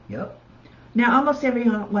wanted. Yep. Now, almost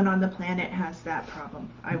everyone on the planet has that problem.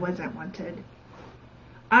 I wasn't wanted.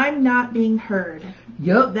 I'm not being heard.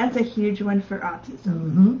 Yep. That's a huge one for autism.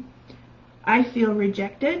 Mm-hmm. I feel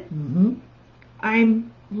rejected. Mm-hmm.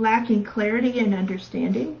 I'm lacking clarity and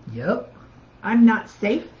understanding. Yep. I'm not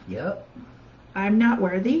safe. Yep. I'm not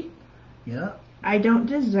worthy. Yep. I don't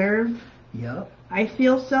deserve. Yep.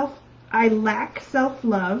 I lack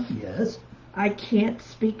self-love. Yes. I can't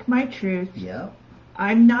speak my truth. Yep.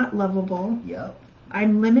 I'm not lovable. Yep.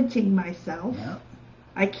 I'm limiting myself. Yep.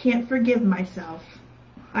 I can't forgive myself.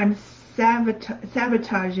 I'm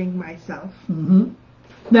sabotaging myself. Mm-hmm.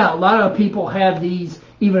 Now, a lot of people have these,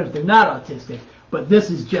 even if they're not autistic, but this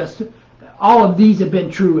is just, all of these have been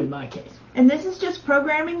true in my case. And this is just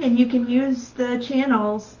programming, and you can use the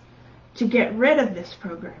channels to get rid of this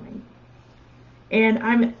programming. And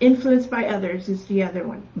I'm influenced by others is the other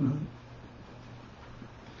one. Mm-hmm.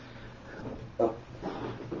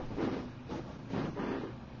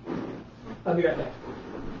 I'll be right back.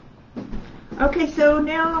 Okay, so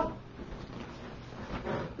now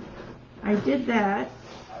I did that.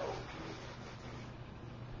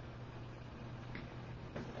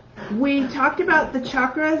 We talked about the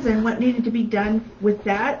chakras and what needed to be done with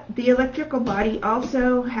that. The electrical body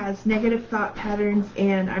also has negative thought patterns,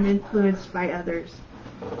 and I'm influenced by others.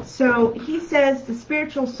 So he says the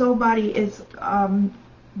spiritual soul body is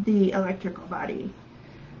the electrical body,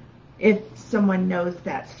 if someone knows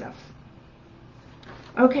that stuff.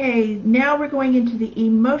 Okay, now we're going into the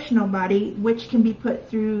emotional body, which can be put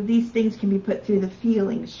through, these things can be put through the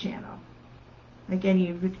feelings channel. Again,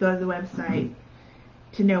 you would go to the website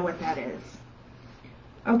to know what that is.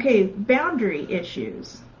 Okay, boundary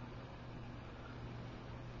issues.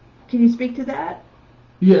 Can you speak to that?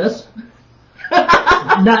 Yes.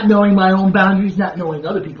 Not knowing my own boundaries, not knowing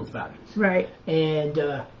other people's boundaries. Right.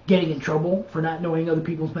 And getting in trouble for not knowing other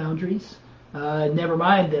people's boundaries. Never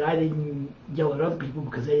mind that I didn't yell at other people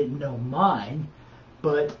because they didn't know mine,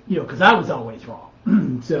 but, because I was always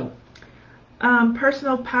wrong. So.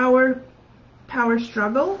 Personal power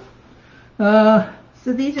struggle.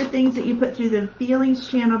 So these are things that you put through the feelings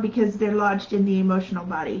channel because they're lodged in the emotional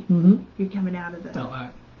body. Mm-hmm. You're coming out of them. Oh, all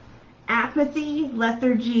right. Apathy,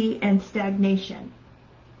 lethargy, and stagnation.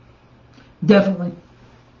 Definitely.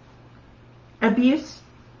 Abuse,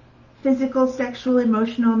 physical, sexual,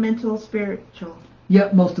 emotional, mental, spiritual.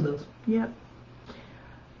 Yep, most of those. Yep.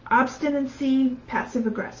 Obstinacy, passive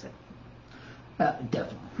aggressive.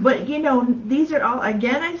 Definitely. But, these are all,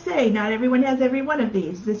 again, I say, not everyone has every one of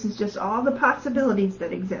these. This is just all the possibilities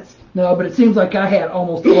that exist. No, but it seems like I had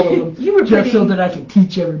almost all of them You were just so that I could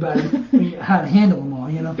teach everybody how to handle them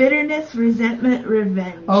all, Bitterness, resentment,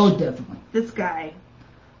 revenge. Oh, definitely. This guy.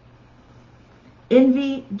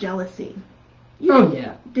 Envy, jealousy. Oh,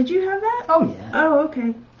 yeah. Did you have that? Oh, yeah. Oh,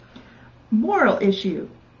 okay. Moral issue.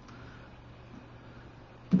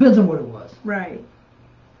 Depends on what it was. Right.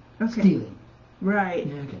 Okay. Stealing. Right.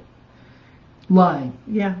 Yeah, okay. Lying.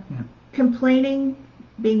 Yeah. Yeah. Complaining,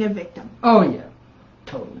 being a victim. Oh, yeah.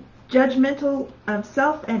 Totally. Judgmental of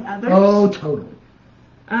self and others. Oh, totally.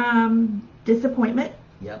 Disappointment.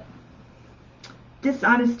 Yep.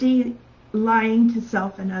 Dishonesty, lying to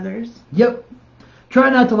self and others. Yep. Try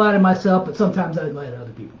not to lie to myself, but sometimes I lie to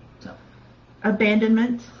other people. So.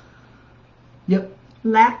 Abandonment. Yep.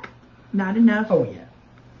 Lack, not enough. Oh, yeah.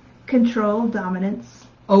 Control, dominance.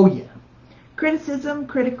 Oh, yeah. Criticism,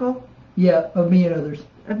 critical Yeah, of me and others.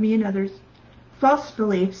 of me and others. False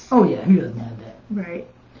beliefs. Oh, yeah. Who doesn't have that? Right.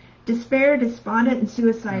 Despair, despondent, and I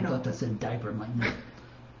suicidal. thought that said diaper. I'm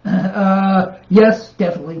like, yes,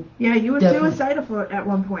 definitely. Yeah, you were Definitely. suicidal at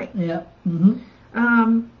one point. Yeah.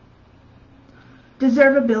 Mm-hmm.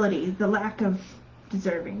 Deservability, the lack of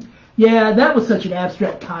deserving. Yeah, that was such an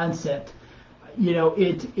abstract concept.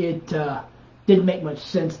 It didn't make much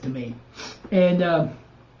sense to me. And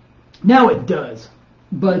now it does.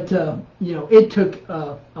 But, it took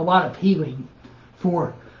a lot of healing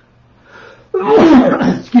for,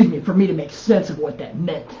 excuse me, for me to make sense of what that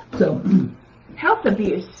meant. So, Health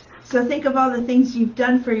abuse. So think of all the things you've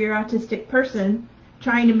done for your autistic person,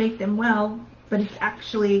 trying to make them well, but it's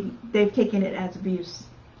actually, they've taken it as abuse.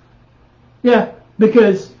 yeah,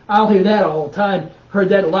 because I'll hear that all the time. Heard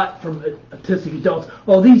that a lot from autistic adults.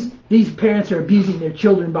 Oh, these parents are abusing their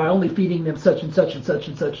children by only feeding them such and such and such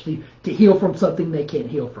and such to heal from something they can't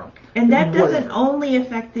heal from. And that Whatever. doesn't only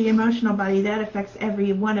affect the emotional body, that affects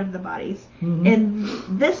every one of the bodies. Mm-hmm.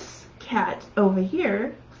 And this cat over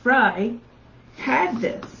here, Fry, had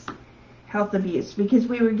this health abuse because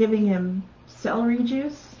we were giving him celery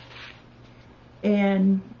juice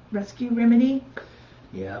and rescue remedy.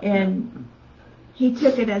 Yeah. And he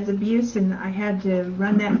took it as abuse, and I had to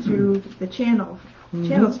run that through the channels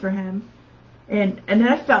for him. And then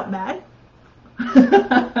I felt bad.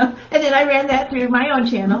 And then I ran that through my own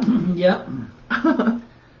channel. Yep.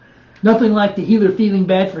 Nothing like the healer feeling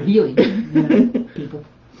bad for healing, people.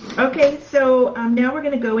 Okay, so now we're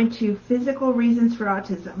going to go into physical reasons for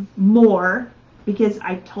autism more, because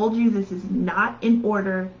I told you this is not in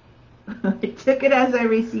order. I took it as I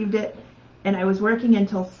received it, and I was working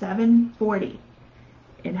until 7:40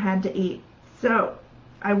 and had to eat. So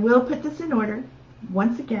I will put this in order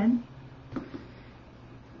once again.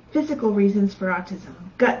 Physical reasons for autism.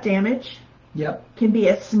 Gut damage. Yep. Can be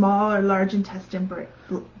a small or large intestine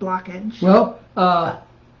blockage. Well,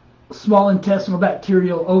 small intestinal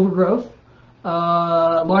bacterial overgrowth.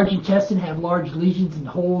 Large intestine have large lesions and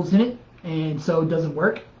holes in it, and so it doesn't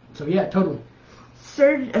work. So yeah, totally.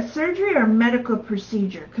 A surgery or medical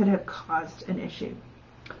procedure could have caused an issue.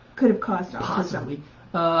 Could have caused autism. Possibly.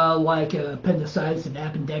 Like appendicitis and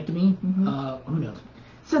appendectomy. Who knows?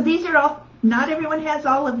 So these are all, not everyone has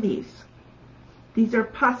all of these. These are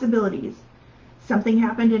possibilities. Something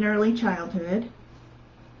happened in early childhood.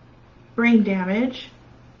 Brain damage.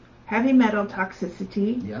 heavy metal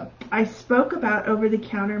toxicity. Yep. I spoke about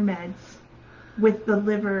over-the-counter meds with the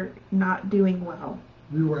liver not doing well.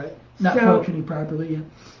 We were not So- functioning properly. Yeah.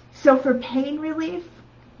 So for pain relief,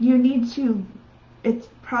 you need to, it's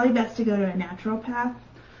probably best to go to a naturopath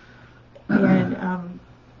and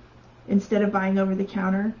instead of buying over the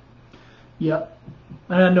counter. Yep.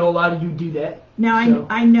 And I know a lot of you do that. Now So-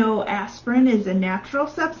 I know aspirin is a natural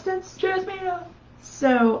substance, Jasmine.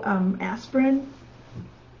 so aspirin.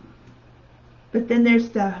 But then there's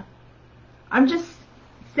I'm just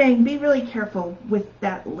saying, be really careful with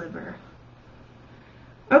that liver.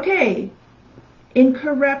 Okay,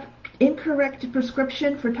 incorrect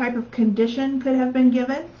prescription for type of condition could have been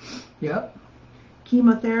given. Yep.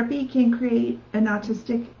 Chemotherapy can create an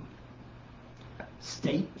autistic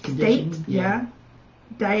State state. condition. Yeah.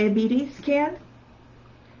 Diabetes can.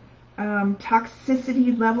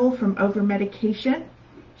 Toxicity level from over medication.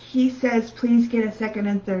 He says please get a second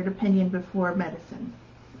and third opinion before medicine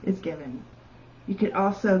is given. You could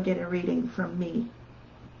also get a reading from me.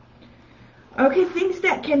 Okay, things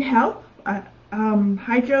that can help.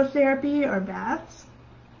 Hydrotherapy or baths.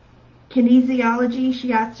 Kinesiology,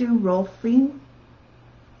 shiatsu, rolfing.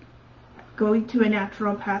 Going to a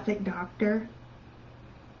naturopathic doctor.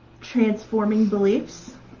 Transforming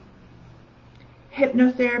beliefs.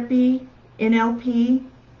 Hypnotherapy, NLP.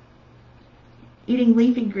 Eating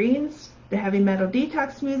leafy greens, the heavy metal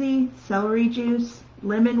detox smoothie, celery juice,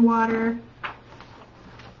 lemon water,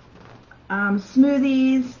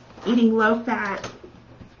 smoothies, eating low fat,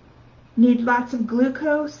 need lots of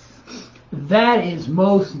glucose. That is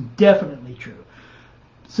most definitely true.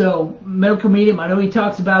 So, medical medium, I know he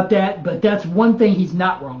talks about that, but that's one thing he's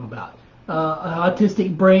not wrong about. An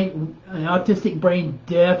autistic brain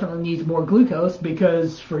definitely needs more glucose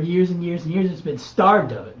because for years and years and years it's been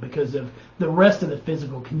starved of it because of the rest of the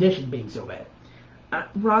physical condition being so bad.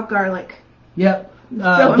 Raw garlic. Yep, So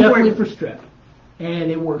definitely important. for strep, and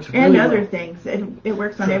it works really And well. other things. It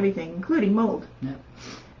works on Sure. everything, including mold. Yeah.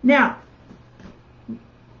 Now,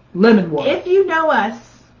 Lemon water. if you know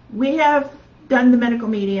us, we have done the medical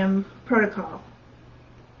medium protocol.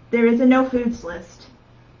 There is a no foods list.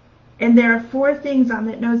 And there are 4 things on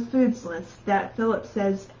that no foods list that Philip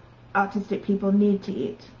says autistic people need to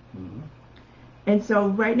eat. Mhm. And so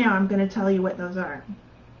right now I'm going to tell you what those are.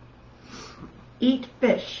 Eat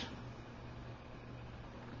fish.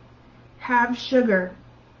 Have sugar,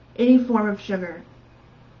 any form of sugar.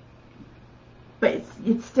 But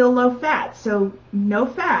it's still low fat, so no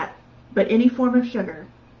fat, but any form of sugar.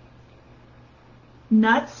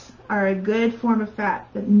 Nuts are a good form of fat,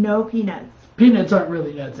 but no peanuts. Peanuts aren't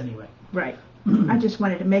really nuts anyway. Right. I just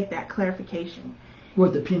wanted to make that clarification.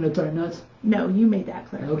 What, the peanuts aren't nuts? No, you made that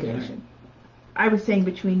clarification. I was saying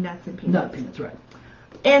between nuts and peanuts. Not peanuts, right.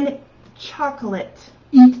 And chocolate.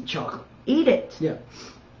 Eat chocolate. Eat it. Yeah.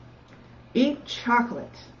 Eat chocolate.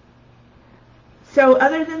 So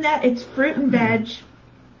other than that, it's fruit and veg.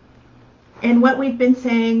 And what we've been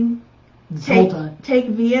saying, This whole time. take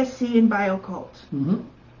VSC and Biocult. Mm-hmm.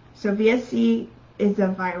 So VSC is a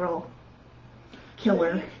viral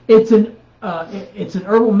killer. It's an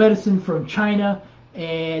herbal medicine from China,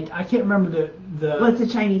 and I can't remember Well, it's a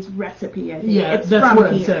Chinese recipe, I think. Yeah, it's that's from what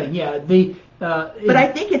I'm here. saying. Yeah, But I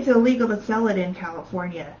think it's illegal to sell it in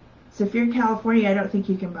California. So if you're in California, I don't think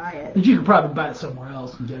you can buy it. but you could probably buy it somewhere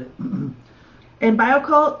else and get it. And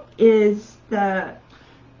Biocult is the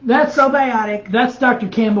That's probiotic. That's Dr.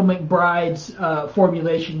 Campbell McBride's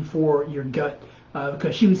formulation for your gut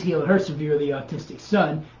because she was healing her severely autistic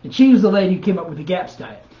son, and she was the lady who came up with the GAPS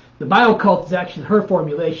diet. The Biocult is actually her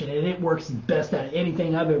formulation, and it works the best out of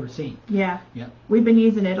anything I've ever seen. Yeah. Yeah. We've been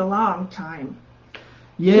using it a long time.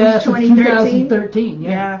 Yeah, Since since 2013? 2013.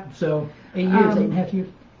 Yeah. So 8 years, 8.5 years.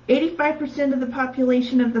 85% of the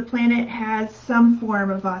population of the planet has some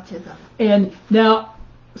form of autism. And now,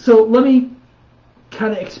 so let me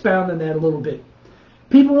kind of expound on that a little bit.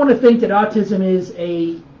 People want to think that autism is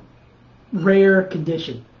a rare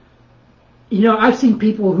condition. You know, I've seen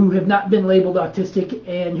people who have not been labeled autistic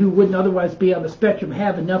and who wouldn't otherwise be on the spectrum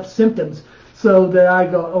have enough symptoms so that I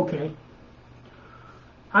go, okay,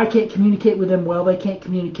 I can't communicate with them well, they can't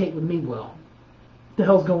communicate with me well. What the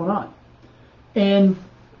hell's going on? And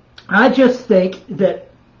I just think that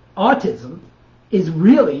autism is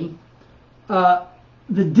really the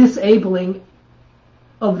disabling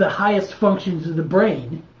of the highest functions of the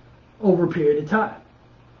brain over a period of time.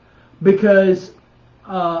 Because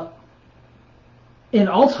in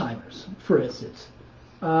Alzheimer's, for instance,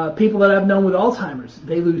 people that I've known with Alzheimer's,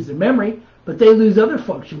 they lose their memory, but they lose other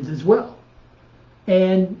functions as well.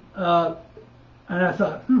 And I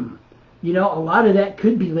thought, you know, a lot of that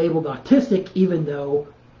could be labeled autistic, even though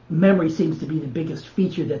memory seems to be the biggest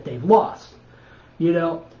feature that they've lost. You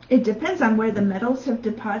know, It depends on where the metals have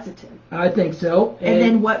deposited, I think so. and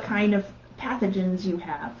then what kind of pathogens you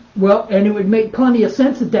have. Well, and it would make plenty of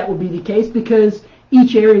sense that that would be the case because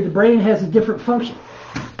each area of the brain has a different function.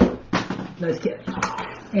 Nice catch.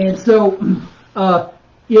 And so,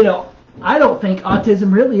 you know, I don't think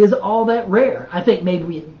autism really is all that rare. I think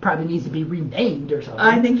maybe it probably needs to be renamed or something.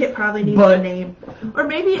 I think it probably needs a name. Or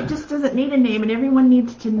maybe it just doesn't need a name, and everyone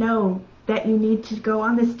needs to know that you need to go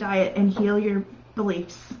on this diet and heal your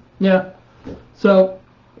beliefs. Yeah. So,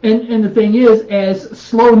 and the thing is, as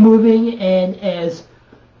slow-moving and as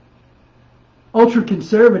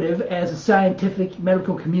ultra-conservative as a scientific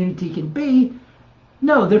medical community can be,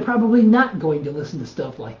 no, they're probably not going to listen to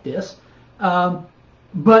stuff like this.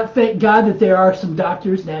 But thank God that there are some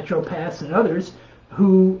doctors, naturopaths, and others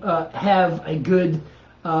who have a good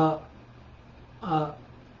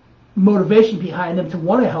motivation behind them to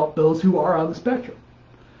want to help those who are on the spectrum.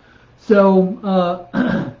 So,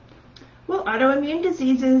 well, autoimmune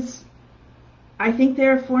diseases, I think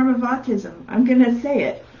they're a form of autism. I'm going to say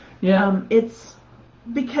it. yeah. It's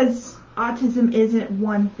because autism isn't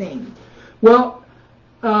one thing. Well,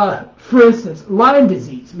 for instance, Lyme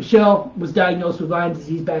disease. Michelle was diagnosed with Lyme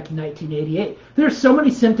disease back in 1988. There are so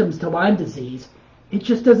many symptoms to Lyme disease, it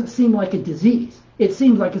just doesn't seem like a disease. It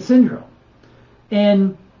seems like a syndrome.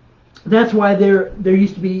 And that's why there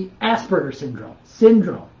used to be Asperger's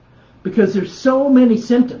syndrome, because there's so many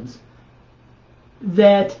symptoms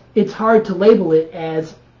that it's hard to label it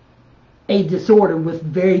as a disorder with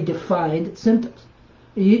very defined symptoms.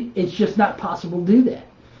 It's just not possible to do that.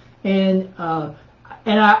 And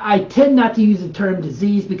I tend not to use the term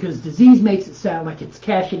disease because disease makes it sound like it's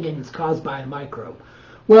catching and it's caused by a microbe.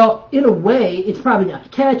 Well, in a way, it's probably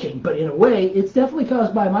not catching, but in a way, it's definitely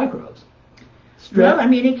caused by microbes. Well, I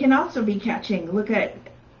mean, it can also be catching. Look at,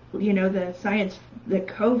 the science that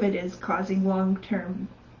COVID is causing long-term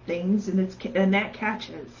things, and that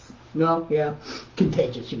catches. No, yeah,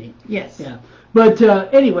 contagious, you mean? Yes. Yeah. But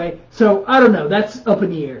anyway, so I don't know. That's up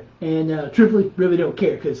in the air, and truthfully, really don't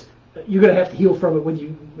care because you're gonna have to heal from it when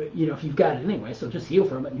if you've got it anyway. So just heal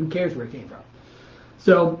from it. And who cares where it came from?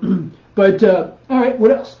 So, but all right,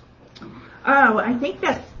 what else? Oh, I think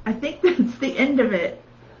that's the end of it.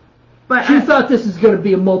 But She thought this is going to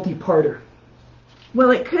be a multi-parter.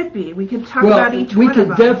 Well, it could be. We could talk about each one of them.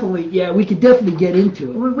 We could definitely get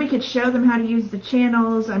into it. We could show them how to use the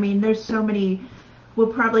channels. I mean, there's so many.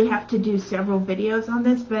 We'll probably have to do several videos on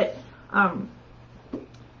this, but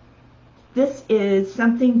this is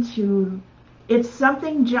something if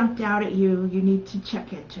something jumped out at you, you need to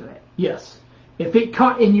check into it. Yes. If it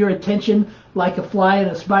caught in your attention like a fly in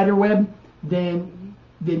a spider web, then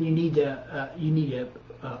you need to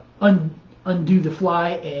undo the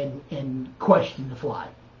fly and question the fly.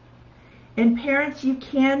 And parents, you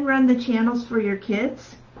can run the channels for your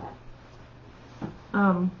kids.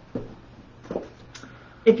 If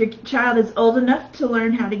your child is old enough to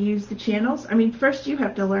learn how to use the channels, I mean, first you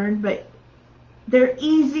have to learn, but they're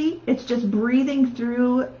easy. It's just breathing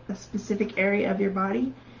through a specific area of your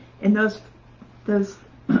body, and those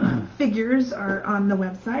figures are on the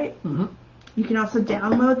website. Mm-hmm. You can also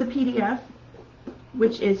download the PDF,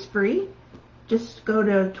 which is free. Just go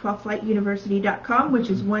to 12thlightuniversity.com, which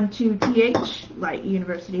is 12th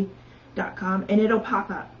lightuniversity.com, and it'll pop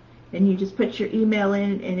up. And you just put your email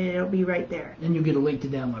in, and it'll be right there. And you'll get a link to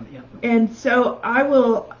download it, yeah. And so I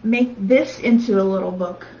will make this into a little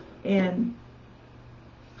book and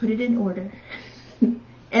put it in order.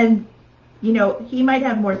 And, he might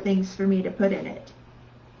have more things for me to put in it.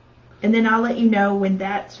 And then I'll let you know when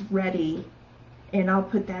that's ready, and I'll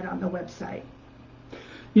put that on the website.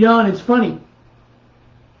 And it's funny.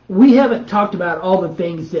 We haven't talked about all the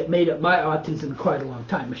things that made up my autism in quite a long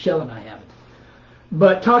time. Michelle and I haven't.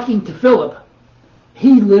 But talking to Philip,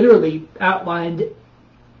 he literally outlined,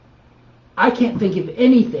 I can't think of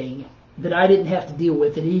anything that I didn't have to deal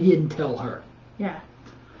with that he didn't tell her. Yeah.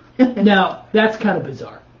 Now, that's kind of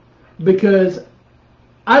bizarre because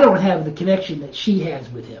I don't have the connection that she has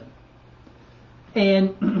with him.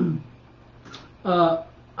 And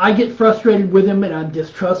I get frustrated with him and I'm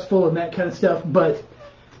distrustful and that kind of stuff, but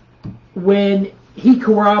when he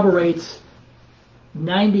corroborates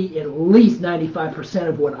at least 95%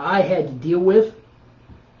 of what I had to deal with,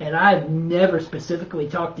 and I've never specifically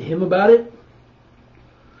talked to him about it,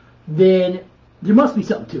 then there must be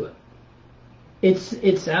something to it.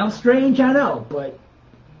 It sounds strange, I know, but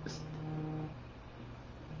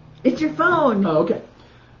it's your phone. Oh, okay.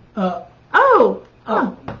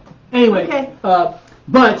 Anyway, okay.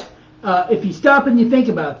 But if you stop and you think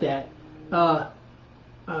about that,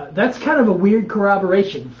 that's kind of a weird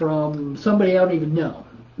corroboration from somebody I don't even know.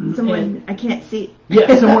 Someone I can't see.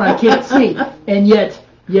 Yeah, someone I can't see. And yet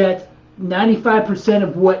 95%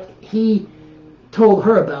 of what he told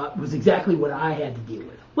her about was exactly what I had to deal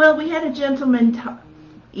with. Well, we had a gentleman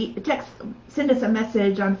send us a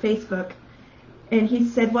message on Facebook, and he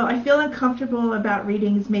said, well, I feel uncomfortable about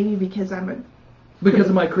readings maybe because because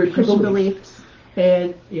of my Christian beliefs.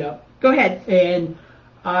 And, yeah. Go ahead. And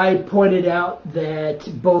I pointed out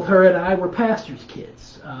that both her and I were pastors'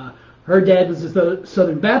 kids. Her dad was a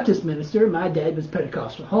Southern Baptist minister. My dad was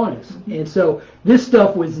Pentecostal Holiness. Mm-hmm. And so this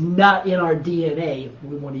stuff was not in our DNA, if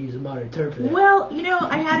we want to use a modern term for that. Well,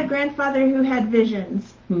 I had a grandfather who had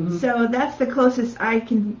visions. Mm-hmm. So that's the closest I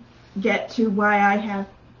can get to why I have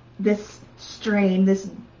this strain, this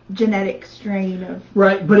genetic strain of...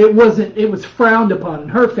 Right, but it was frowned upon in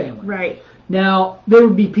her family. Right. Now, there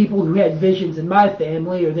would be people who had visions in my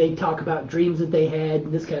family, or they'd talk about dreams that they had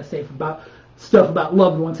and this kind of stuff about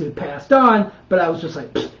loved ones who had passed on, but I was just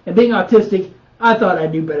like, pfft. And being autistic, I thought I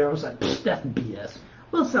knew better. I was like, pfft, that's BS.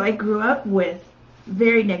 Well, so I grew up with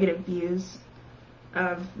very negative views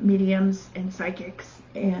of mediums and psychics,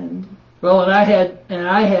 and... Well, and I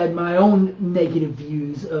had my own negative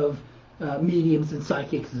views of mediums and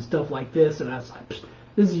psychics and stuff like this, and I was like, pfft.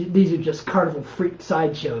 These are just carnival freak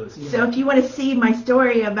sideshows. So if you want to see my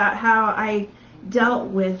story about how I dealt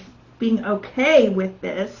with being okay with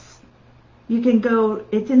this, you can go.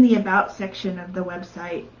 It's in the About section of the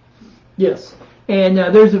website. Yes, and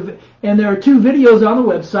there are 2 videos on the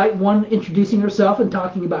website. One introducing herself and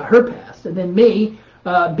talking about her past, and then me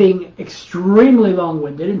being extremely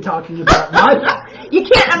long-winded and talking about my past. You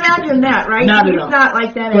can't imagine that, right? Not at all. It's not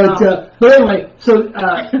like that at all. But anyway, so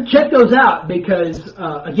check those out because,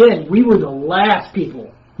 again, we were the last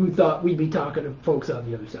people who thought we'd be talking to folks on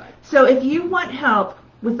the other side. So if you want help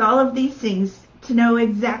with all of these things to know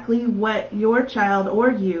exactly what your child or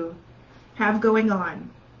you have going on,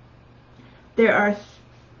 there are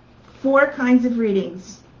 4 kinds of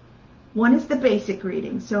readings. One is the basic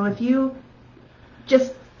reading. So if you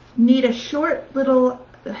just need a short little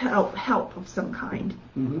help of some kind.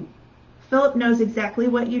 Mm-hmm. Philip knows exactly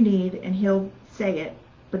what you need, and he'll say it,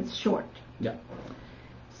 but it's short. Yeah.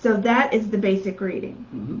 So that is the basic reading.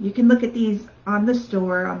 Mm-hmm. You can look at these on the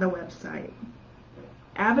store, on the website.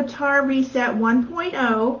 Avatar Reset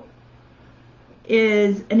 1.0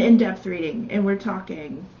 is an in-depth reading, and we're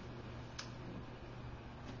talking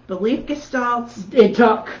belief gestalts.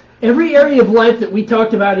 Every area of life that we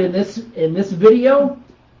talked about in this video.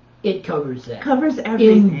 It covers that. Covers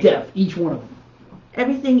everything. In depth, each one of them.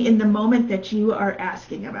 Everything in the moment that you are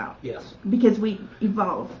asking about. Yes. Because we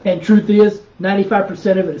evolve. And truth is,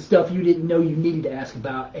 95% of it is stuff you didn't know you needed to ask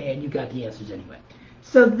about, and you got the answers anyway.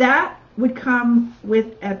 So that would come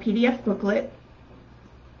with a PDF booklet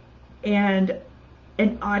and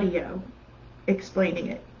an audio explaining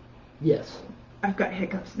it. Yes. I've got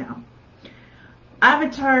hiccups now.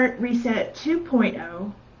 Avatar Reset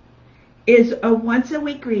 2.0 is a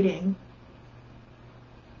once-a-week reading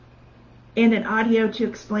and an audio to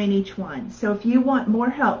explain each one. So if you want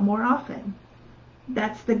more help more often,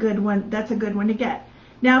 that's the good one. That's a good one to get.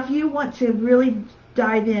 Now, if you want to really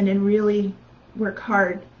dive in and really work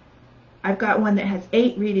hard, I've got one that has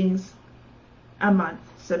 8 readings a month,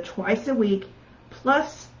 so twice a week,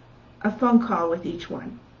 plus a phone call with each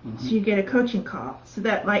one. Mm-hmm. So you get a coaching call. So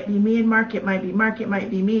that might be me and Mark. It might be Mark. It might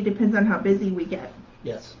be me. Depends on how busy we get.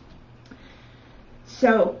 Yes.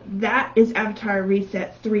 So that is Avatar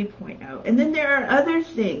Reset 3.0. And then there are other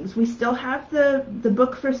things. We still have the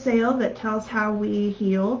book for sale that tells how we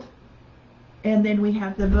healed. And then we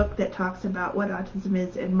have the book that talks about what autism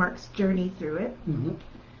is and Mark's journey through it. Mm-hmm.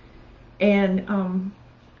 And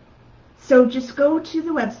so just go to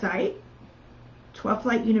the website,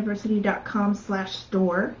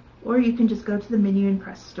 12lightuniversity.com/store, or you can just go to the menu and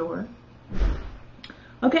press store.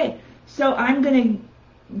 Okay, so I'm going to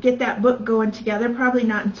get that book going together, probably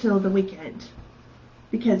not until the weekend,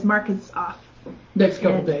 because Mark is off. Next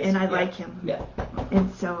couple days. And I like him. Yeah.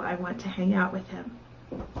 And so I want to hang out with him.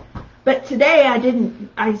 But today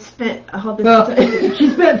I spent a whole day. She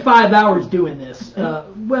spent 5 hours doing this.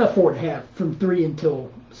 4.5, from 3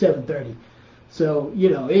 until 7:30. So,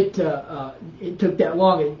 it took that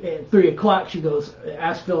long. At 3 o'clock, she goes,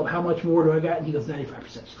 ask Philip, how much more do I got? And he goes, 95%.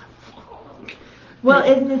 She's like, well,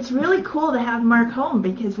 and it's really cool to have Mark home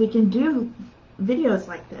because we can do videos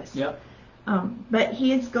like this. Yep. But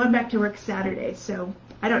he is going back to work Saturday, so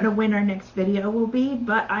I don't know when our next video will be,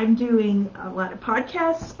 but I'm doing a lot of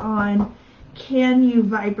podcasts on Can You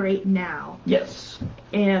Vibrate Now? Yes.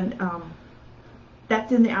 And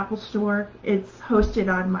That's in the Apple Store. It's hosted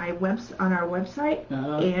on my on our website,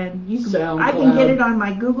 and you can, I can get it on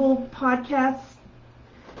my Google Podcasts.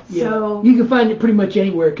 Yeah. So you can find it pretty much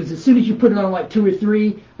anywhere, because as soon as you put it on like 2 or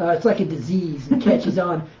 3, it's like a disease and catches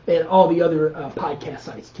on at all the other podcast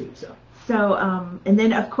sites too. So and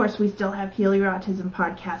then of course we still have Heal Your Autism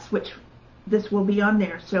podcast, which this will be on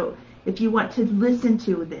there. So if you want to listen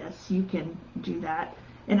to this, you can do that.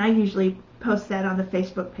 And I usually post that on the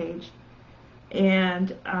Facebook page.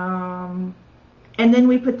 And then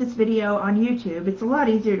we put this video on YouTube. It's a lot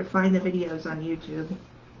easier to find the videos on YouTube.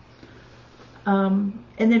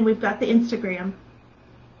 And then we've got the Instagram.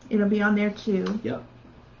 It'll be on there too. Yep.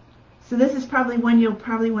 So this is probably one you'll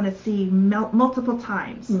probably want to see multiple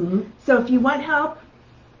times. Mm-hmm. So if you want help,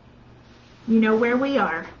 you know where we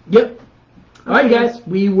are. Yep. All right, guys.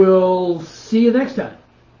 We will see you next time.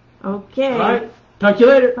 Okay. All right. Talk to you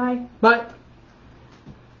later. Bye. Bye.